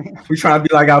everything. We trying to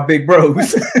be like our big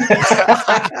bros.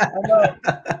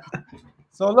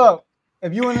 So look,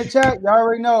 if you in the chat, y'all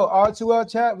already know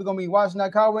R2L chat. We're gonna be watching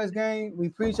that Cowboys game. We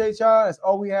appreciate y'all. That's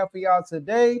all we have for y'all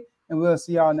today, and we'll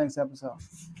see y'all next episode.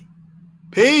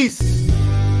 Peace.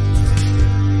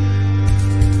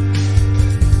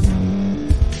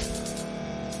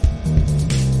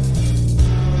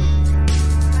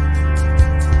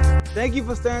 Thank you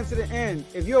for staying to the end.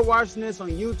 If you're watching this on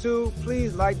YouTube,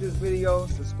 please like this video,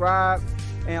 subscribe,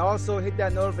 and also hit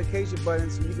that notification button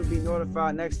so you can be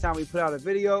notified next time we put out a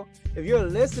video. If you're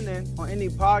listening on any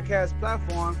podcast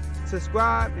platform,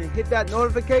 subscribe and hit that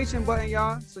notification button,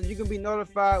 y'all, so you can be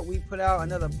notified we put out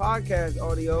another podcast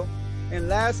audio. And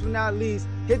last but not least,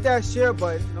 hit that share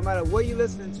button. No matter what you're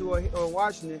listening to or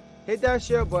watching it, hit that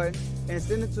share button and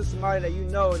send it to somebody that you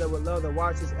know that would love to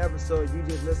watch this episode you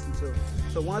just listened to.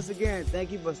 So once again,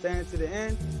 thank you for staying to the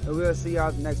end, and we'll see y'all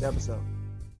at the next episode.